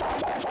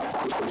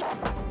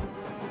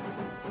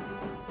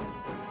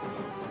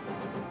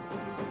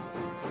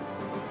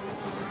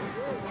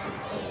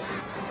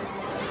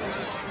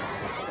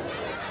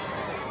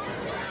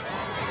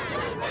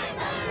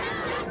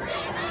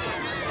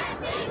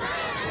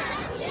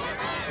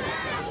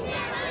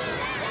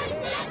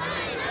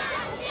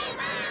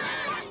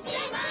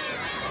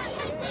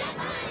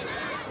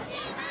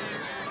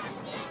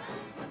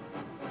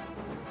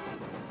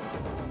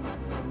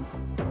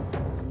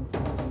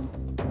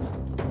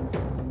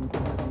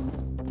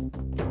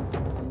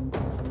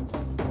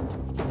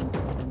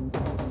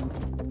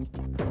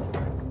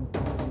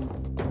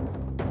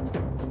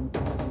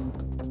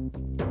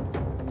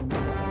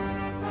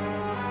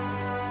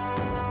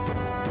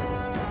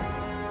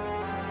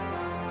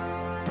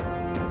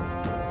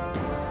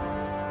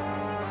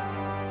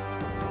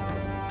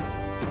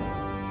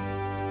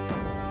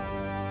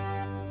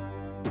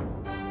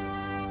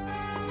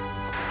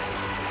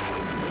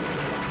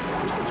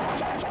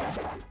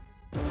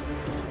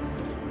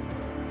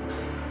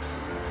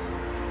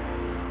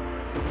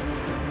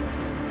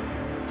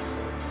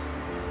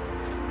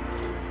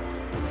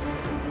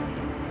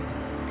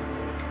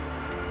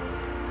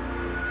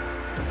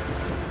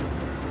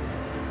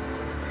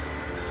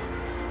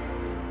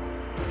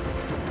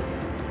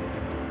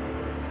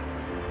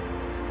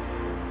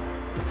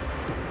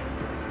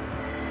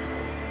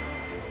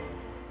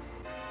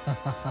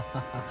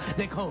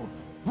 देखो,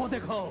 वो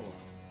देखो।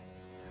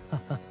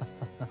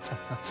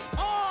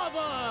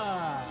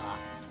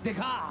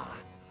 देखा,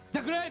 द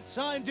ग्रेट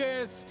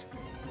साइंटिस्ट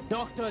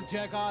डॉक्टर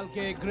जयकाल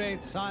के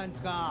ग्रेट साइंस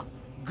का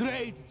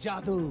ग्रेट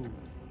जादू।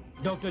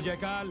 डॉक्टर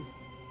जयकाल,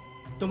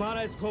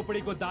 तुम्हारा इस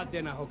खोपड़ी को दाद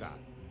देना होगा।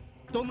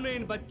 तुमने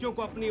इन बच्चों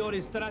को अपनी ओर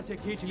इस तरह से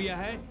खींच लिया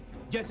है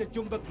जैसे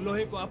चुंबक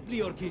लोहे को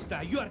अपनी ओर खींचता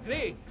है। You are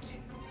great.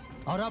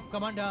 और अब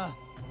commander,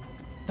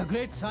 the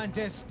great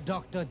scientist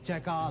doctor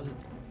जयकाल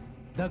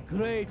the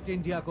great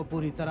India को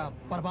पूरी तरह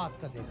बर्बाद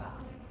कर देगा।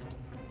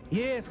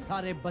 ये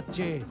सारे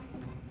बच्चे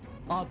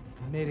अब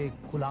मेरे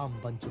गुलाम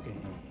बन चुके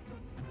हैं।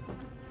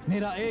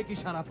 मेरा एक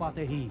इशारा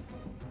पाते ही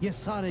ये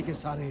सारे के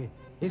सारे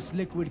इस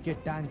लिक्विड के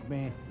टैंक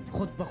में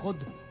खुद ब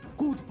खुद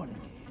कूद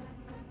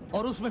पड़ेंगे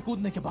और उसमें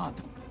कूदने के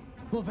बाद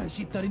वो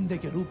वहशी परिंदे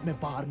के रूप में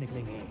बाहर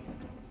निकलेंगे,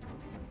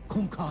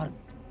 खूंखार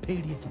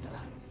भेड़िए की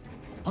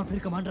तरह। और फिर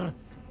कमांडर,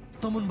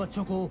 तुम उन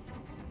बच्चों को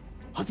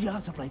हथियार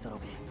सप्लाई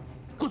करोगे,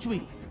 कुछ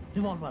भी,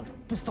 रिवॉल्वर,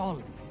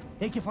 पिस्तौल,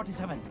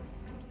 AK-47,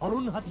 और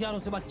उन हथियारों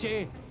से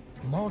बच्चे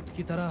मौत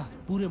की तरह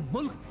पूरे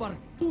मुल्क पर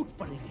टूट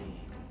पड़ेंगे।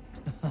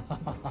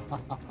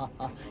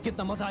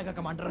 कितना मजा आएगा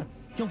कमांडर,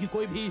 क्योंकि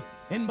कोई भी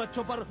इन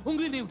बच्चों पर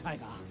उंगली नहीं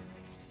उठाएगा।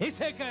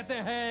 इसे कहते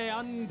हैं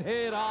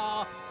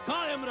अंधेरा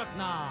कायम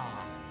रखना।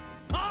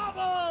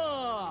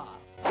 पावर!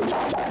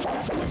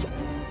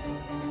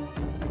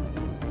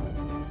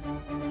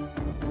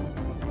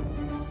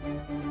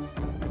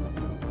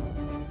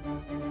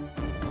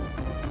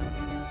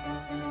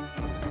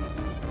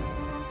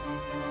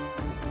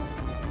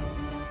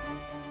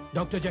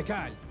 डॉक्टर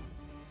जयकाल,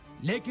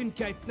 लेकिन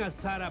क्या इतना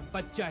सारा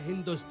बच्चा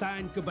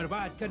हिंदुस्तान को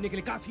बर्बाद करने के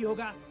लिए काफी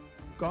होगा?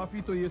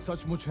 काफी तो ये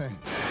सचमुच है,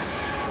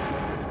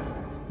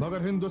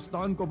 मगर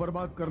हिंदुस्तान को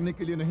बर्बाद करने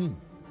के लिए नहीं,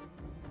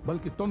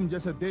 बल्कि तुम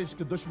जैसे देश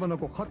के दुश्मनों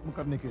को खत्म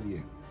करने के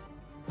लिए।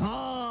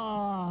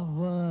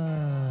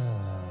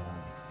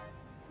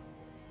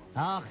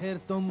 आखिर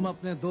तुम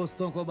अपने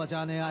दोस्तों को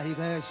बचाने आ ही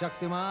गए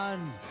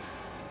शक्तिमान।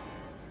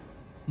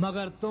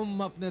 मगर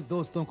तुम अपने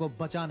दोस्तों को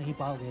बचा नहीं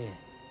पाओगे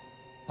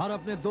और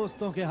अपने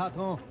दोस्तों के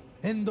हाथों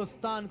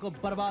हिंदुस्तान को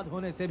बर्बाद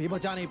होने से भी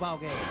बचा नहीं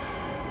पाओगे,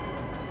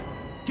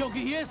 क्योंकि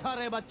ये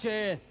सारे बच्चे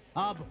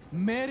अब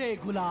मेरे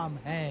गुलाम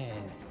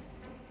हैं।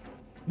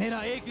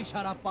 मेरा एक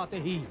इशारा पाते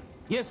ही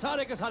ये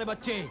सारे के सारे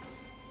बच्चे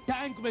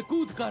टैंक में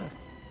कूदकर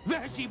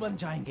वहशी बन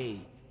जाएंगे।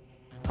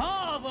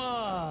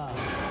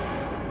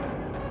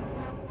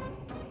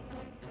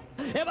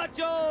 ए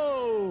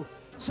बच्चों,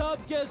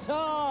 सब के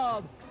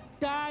सब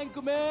टैंक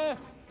में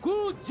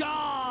कूद जाओ।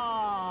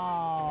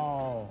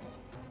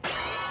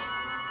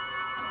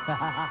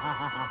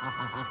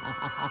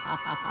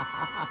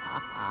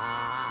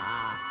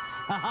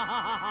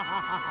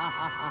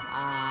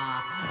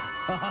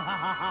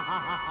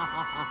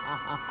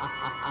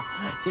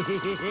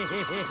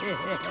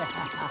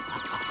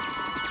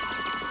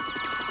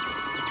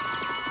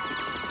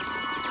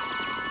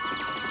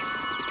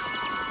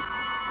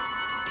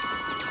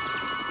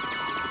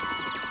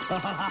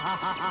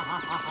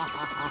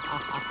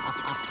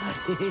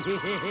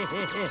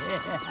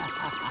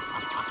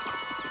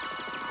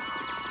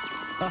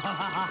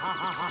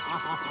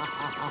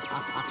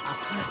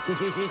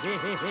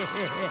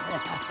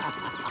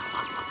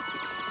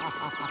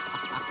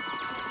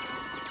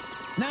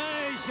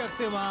 नहीं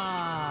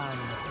शक्तिमान,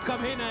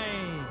 कभी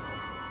नहीं।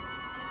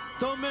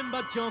 तुम इन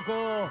बच्चों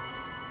को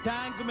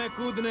टैंक में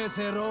कूदने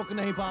से रोक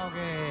नहीं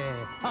पाओगे।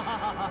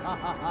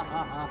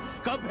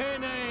 कभी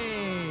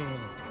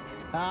नहीं।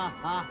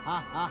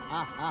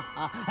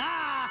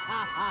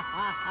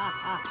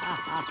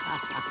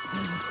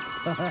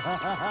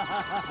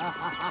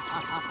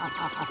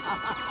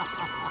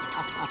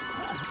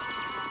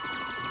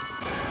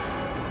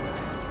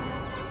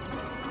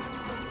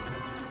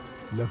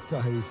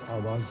 लगता है इस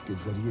आवाज के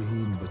जरिए ही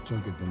इन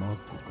बच्चों के दिमाग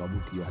को काबू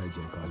किया है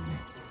जयकाल ने।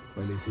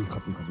 पहले इसे ही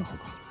खत्म करना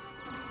होगा।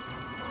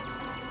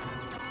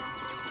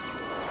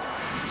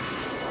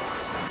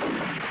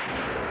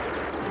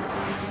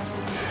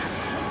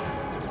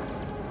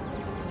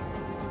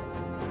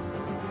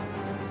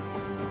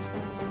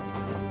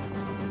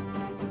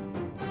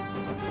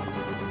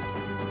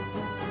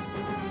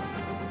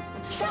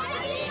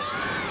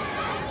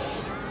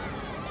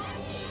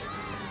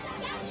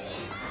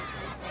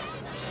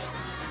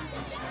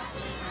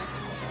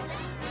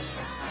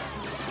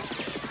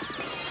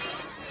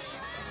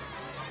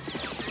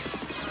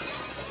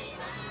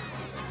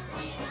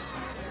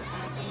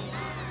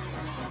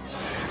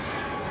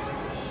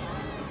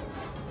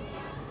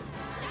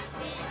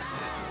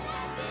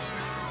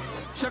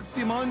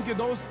 शक्तिमान के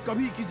दोस्त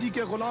कभी किसी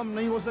के गुलाम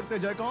नहीं हो सकते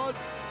जयकार।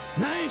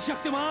 नहीं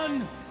शक्तिमान,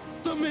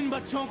 तुम इन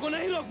बच्चों को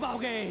नहीं रोक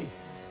पाओगे,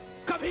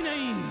 कभी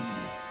नहीं।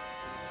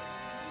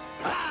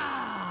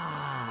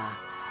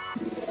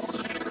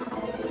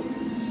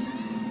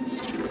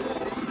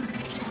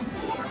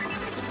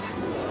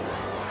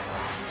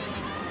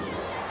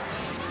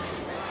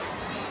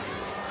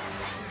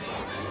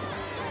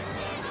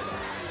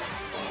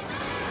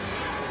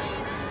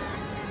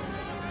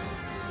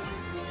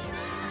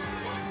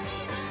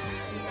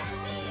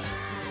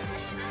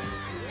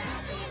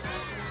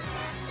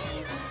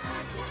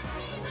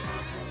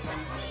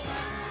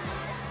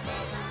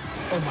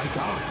 Oh my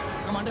God!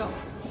 कमांडर।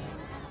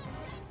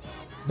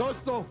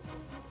 दोस्तों,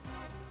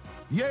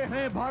 ये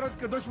हैं भारत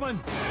के दुश्मन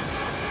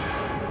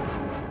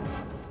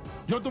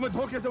जो तुम्हें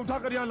धोखे से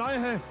उठाकर यहां लाए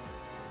हैं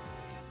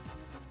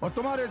और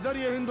तुम्हारे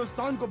जरिए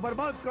हिंदुस्तान को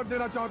बर्बाद कर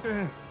देना चाहते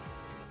हैं।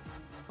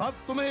 अब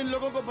तुम्हें इन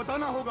लोगों को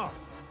बताना होगा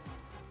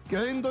कि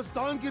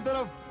हिंदुस्तान की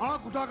तरफ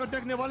आंख उठाकर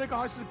देखने वाले का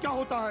हासिल क्या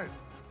होता है।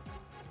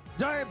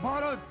 जय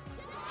भारत!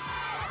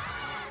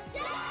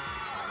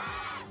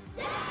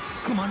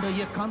 कमांडर,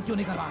 ये काम क्यों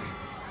नहीं कर रहा है?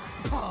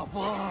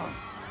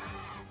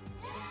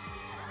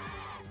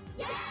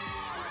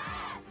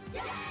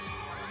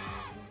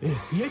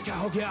 ये क्या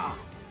हो गया?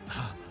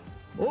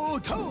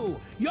 उठो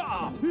या।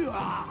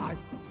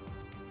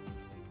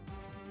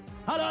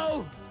 हेलो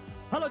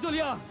हेलो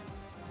जूलिया,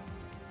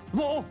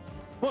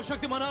 वो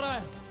शक्तिमान आ रहा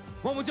है,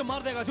 वो मुझे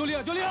मार देगा।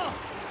 जूलिया जूलिया,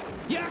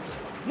 यस,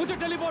 मुझे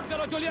टेलीपोर्ट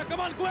करो Julia,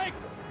 come on quick.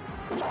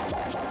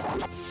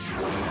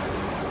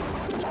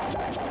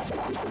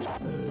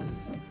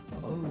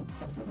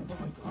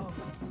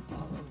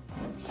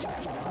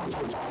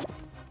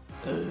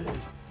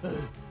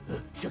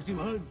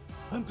 Shaktimaan,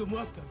 हमको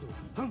माफ कर दो,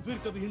 हम फिर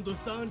कभी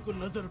हिंदुस्तान को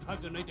नजर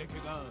उठाकर नहीं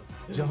देखेगा।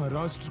 जहां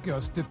राष्ट्र के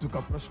अस्तित्व का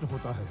प्रश्न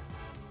होता है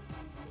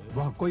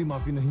वहां कोई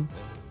माफी नहीं,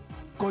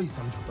 कोई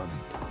समझौता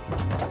नहीं।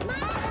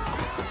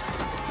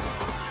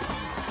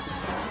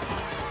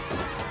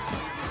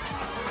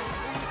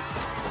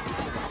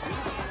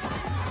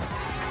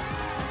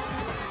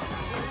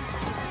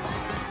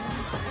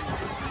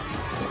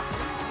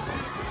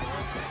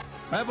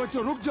 ऐ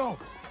बच्चों,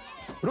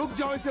 रुक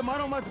जाओ, इसे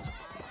मारो मत।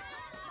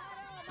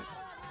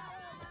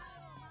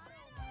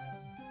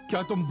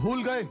 क्या तुम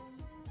भूल गए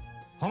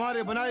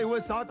हमारे बनाए हुए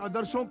 7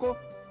 आदर्शों को?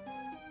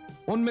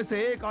 उनमें से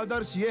एक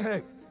आदर्श यह है,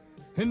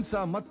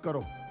 हिंसा मत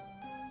करो।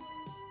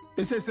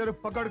 इसे सिर्फ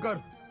पकड़कर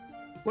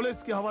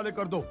पुलिस के हवाले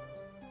कर दो,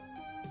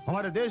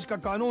 हमारे देश का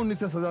कानून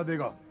इसे सजा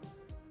देगा।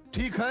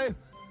 ठीक है?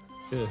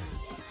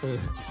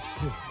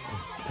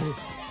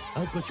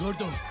 हमको छोड़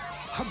दो,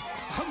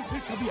 हम फिर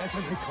कभी ऐसा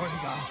नहीं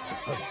छोड़ेगा।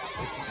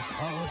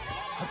 और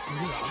अब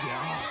कोई आ गया।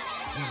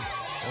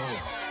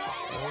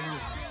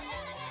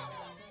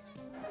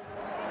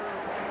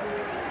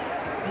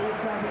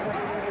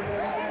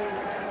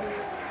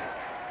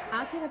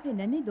 आखिर अपने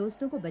नन्हे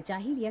दोस्तों को बचा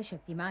ही लिया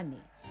शक्तिमान ने।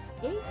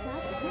 एक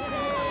साथ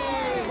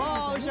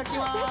वाह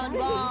शक्तिमान,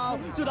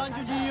 वाह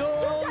सुधांशु जी,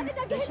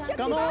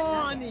 कम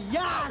ऑन,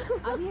 यस।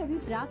 अभी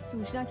प्राप्त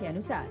सूचना के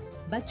अनुसार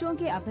बच्चों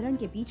के अपहरण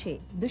के पीछे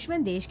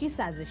दुश्मन देश की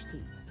साजिश थी,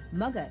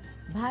 मगर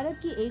भारत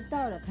की एकता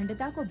और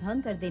अखंडता को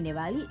भंग कर देने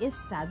वाली इस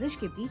साजिश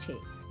के पीछे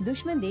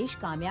दुश्मन देश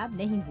कामयाब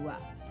नहीं हुआ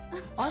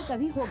और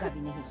कभी होगा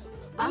भी नहीं।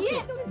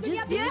 जिस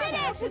देश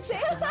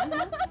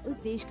का उस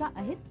देश का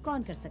अहित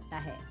कौन कर सकता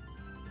है।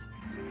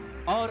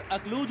 और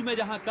अकलूज में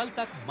जहां कल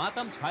तक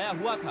मातम छाया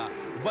हुआ था,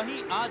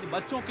 वहीं आज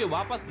बच्चों के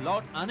वापस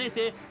लौट आने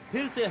से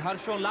फिर से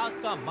हर्षोल्लास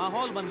का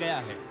माहौल बन गया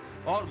है।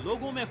 और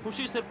लोगों में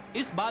खुशी सिर्फ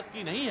इस बात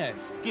की नहीं है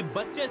कि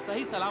बच्चे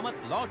सही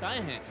सलामत लौट आए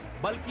हैं,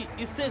 बल्कि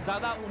इससे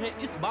ज्यादा उन्हें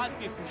इस बात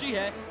की खुशी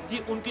है कि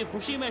उनकी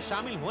खुशी में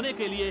शामिल होने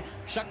के लिए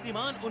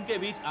शक्तिमान उनके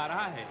बीच आ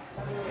रहा है।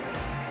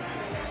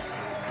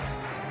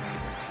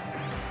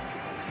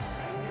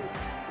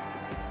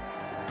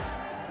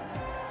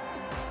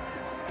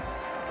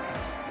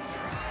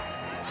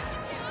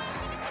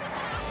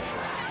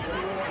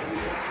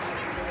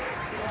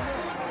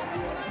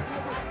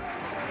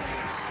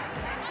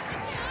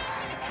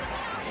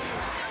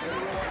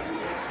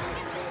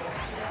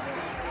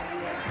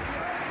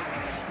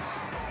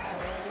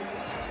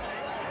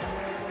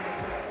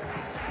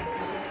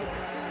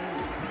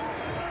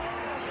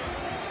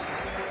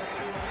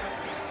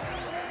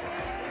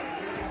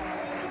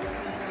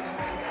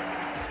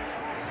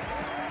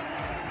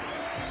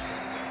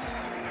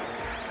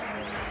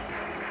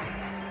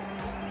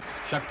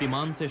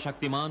 शक्तिमान से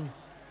शक्तिमान,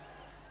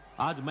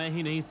 आज मैं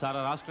ही नहीं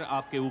सारा राष्ट्र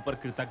आपके ऊपर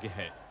कृतज्ञ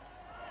है।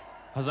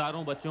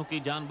 हजारों बच्चों की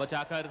जान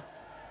बचाकर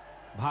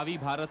भावी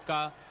भारत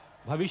का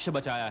भविष्य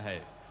बचाया है।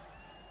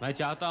 मैं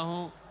चाहता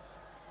हूं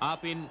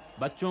आप इन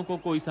बच्चों को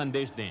कोई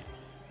संदेश दें।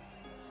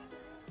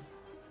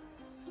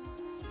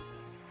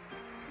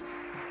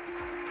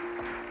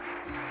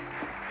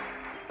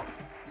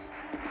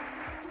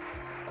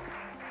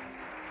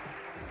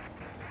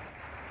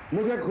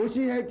 मुझे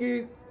खुशी है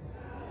कि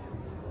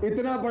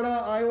इतना बड़ा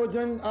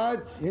आयोजन आज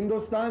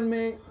हिंदुस्तान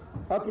में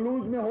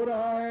अकलूज में हो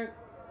रहा है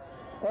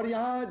और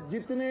यहाँ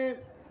जितने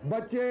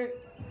बच्चे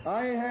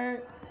आए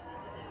हैं,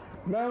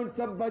 मैं उन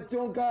सब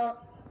बच्चों का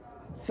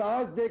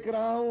साहस देख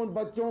रहा हूँ, उन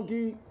बच्चों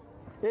की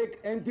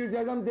एक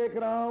एंथुसियाज्म देख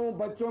रहा हूँ,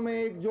 बच्चों में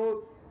एक जो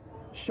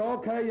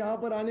शौक है यहाँ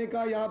पर आने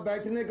का, यहाँ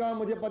बैठने का।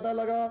 मुझे पता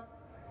लगा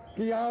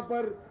कि यहाँ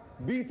पर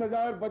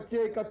 20,000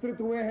 बच्चे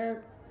एकत्रित हुए हैं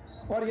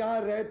और यहाँ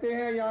रहते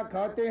हैं, यहाँ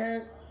खाते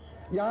हैं,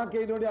 यहाँ के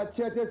इन्होंने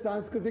अच्छे अच्छे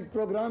सांस्कृतिक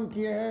प्रोग्राम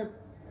किए हैं।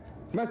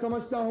 मैं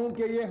समझता हूँ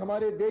कि ये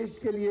हमारे देश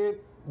के लिए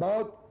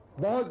बहुत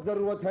बहुत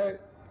ज़रूरत है,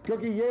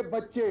 क्योंकि ये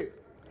बच्चे,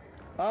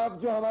 आप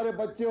जो हमारे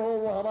बच्चे हो,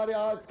 वो हमारे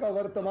आज का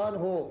वर्तमान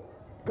हो,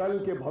 कल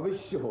के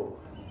भविष्य हो।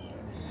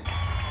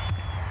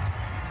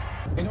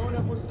 इन्होंने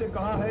मुझसे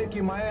कहा है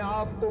कि मैं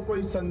आपको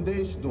कोई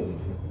संदेश दूं।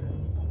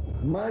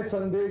 मैं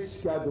संदेश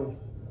क्या दूं?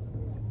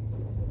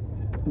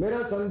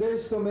 मेरा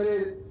संदेश तो मेरे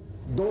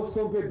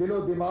दोस्तों के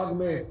दिलो दिमाग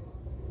में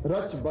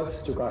रच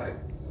बस चुका है।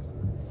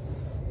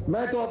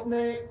 मैं तो अपने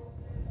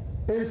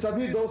इन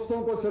सभी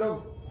दोस्तों को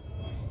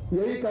सिर्फ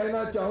यही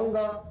कहना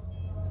चाहूंगा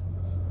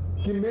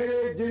कि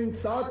मेरे जिन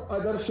 7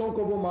 आदर्शों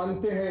को वो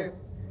मानते हैं,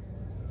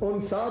 उन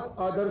 7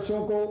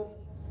 आदर्शों को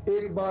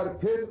एक बार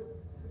फिर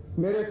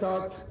मेरे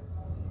साथ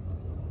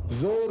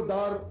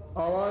जोरदार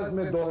आवाज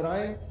में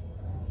दोहराएं।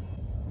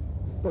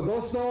 तो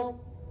दोस्तों,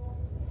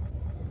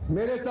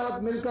 मेरे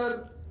साथ मिलकर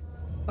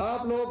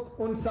आप लोग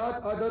उन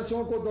 7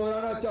 आदर्शों को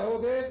दोहराना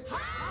चाहोगे?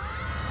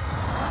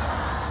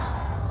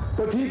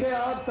 तो ठीक है,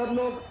 आप सब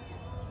लोग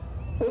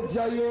उठ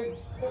जाइए,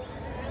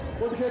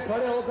 उठ के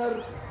खड़े होकर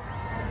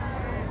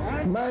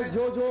मैं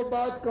जो जो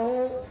बात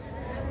कहूं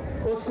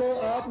उसको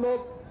आप लोग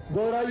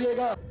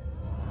दोहराइएगा।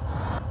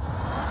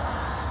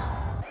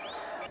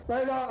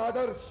 पहला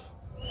आदर्श,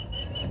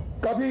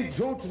 कभी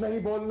झूठ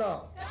नहीं बोलना।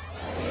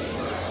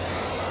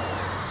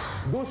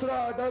 दूसरा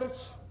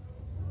आदर्श,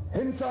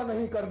 हिंसा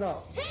नहीं करना।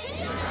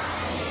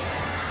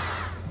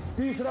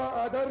 तीसरा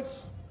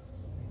आदर्श,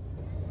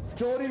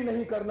 चोरी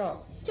नहीं करना।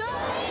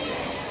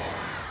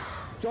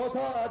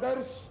 चौथा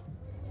आदर्श,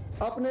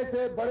 अपने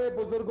से बड़े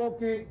बुजुर्गों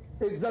की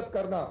इज्जत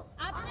करना।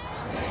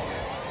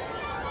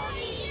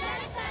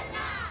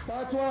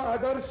 पांचवा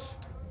आदर्श,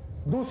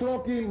 दूसरों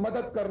की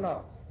मदद करना।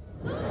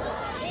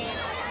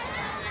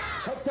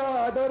 छठा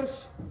आदर्श,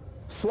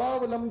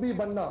 स्वावलंबी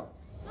बनना।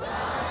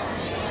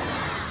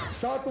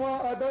 सातवां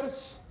आदर्श,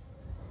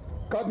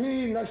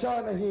 कभी नशा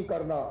नहीं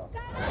करना।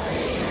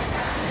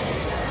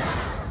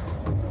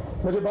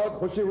 मुझे बहुत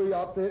खुशी हुई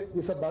आपसे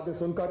ये सब बातें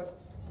सुनकर।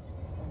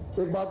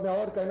 एक बात मैं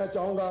और कहना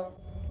चाहूंगा,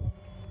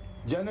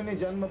 जननी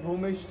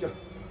जन्मभूमिश्च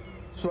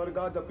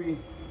स्वर्गादपि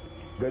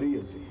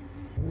गरीयसी।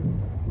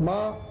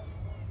 माँ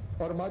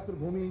और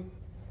मातृभूमि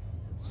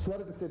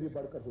स्वर्ग से भी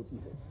बढ़कर होती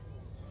है,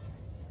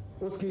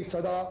 उसकी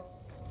सदा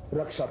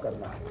रक्षा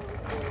करना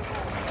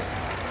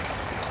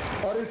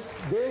और इस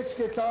देश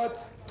के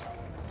साथ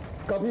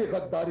कभी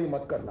गद्दारी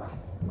मत करना,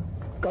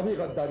 कभी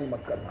गद्दारी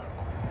मत करना।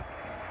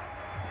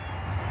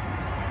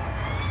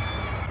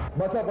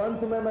 बस अब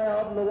अंत में मैं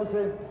आप लोगों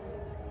से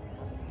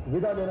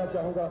विदा लेना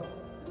चाहूंगा,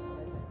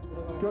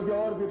 क्योंकि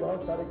और भी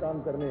बहुत सारे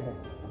काम करने हैं।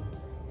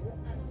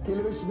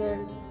 किल्विश ने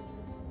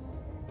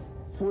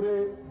पूरे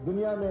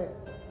दुनिया में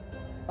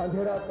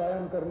अंधेरा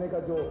कायम करने का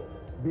जो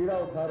बीड़ा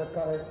उठा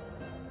रखा है,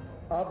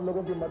 आप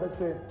लोगों की मदद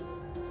से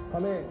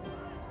हमें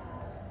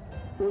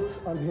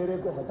उस अंधेरे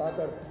को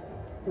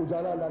हटाकर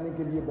उजाला लाने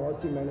के लिए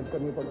बहुत सी मेहनत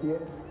करनी पड़ती है।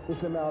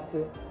 इसलिए मैं आपसे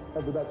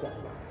विदा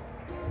चाहूंगा।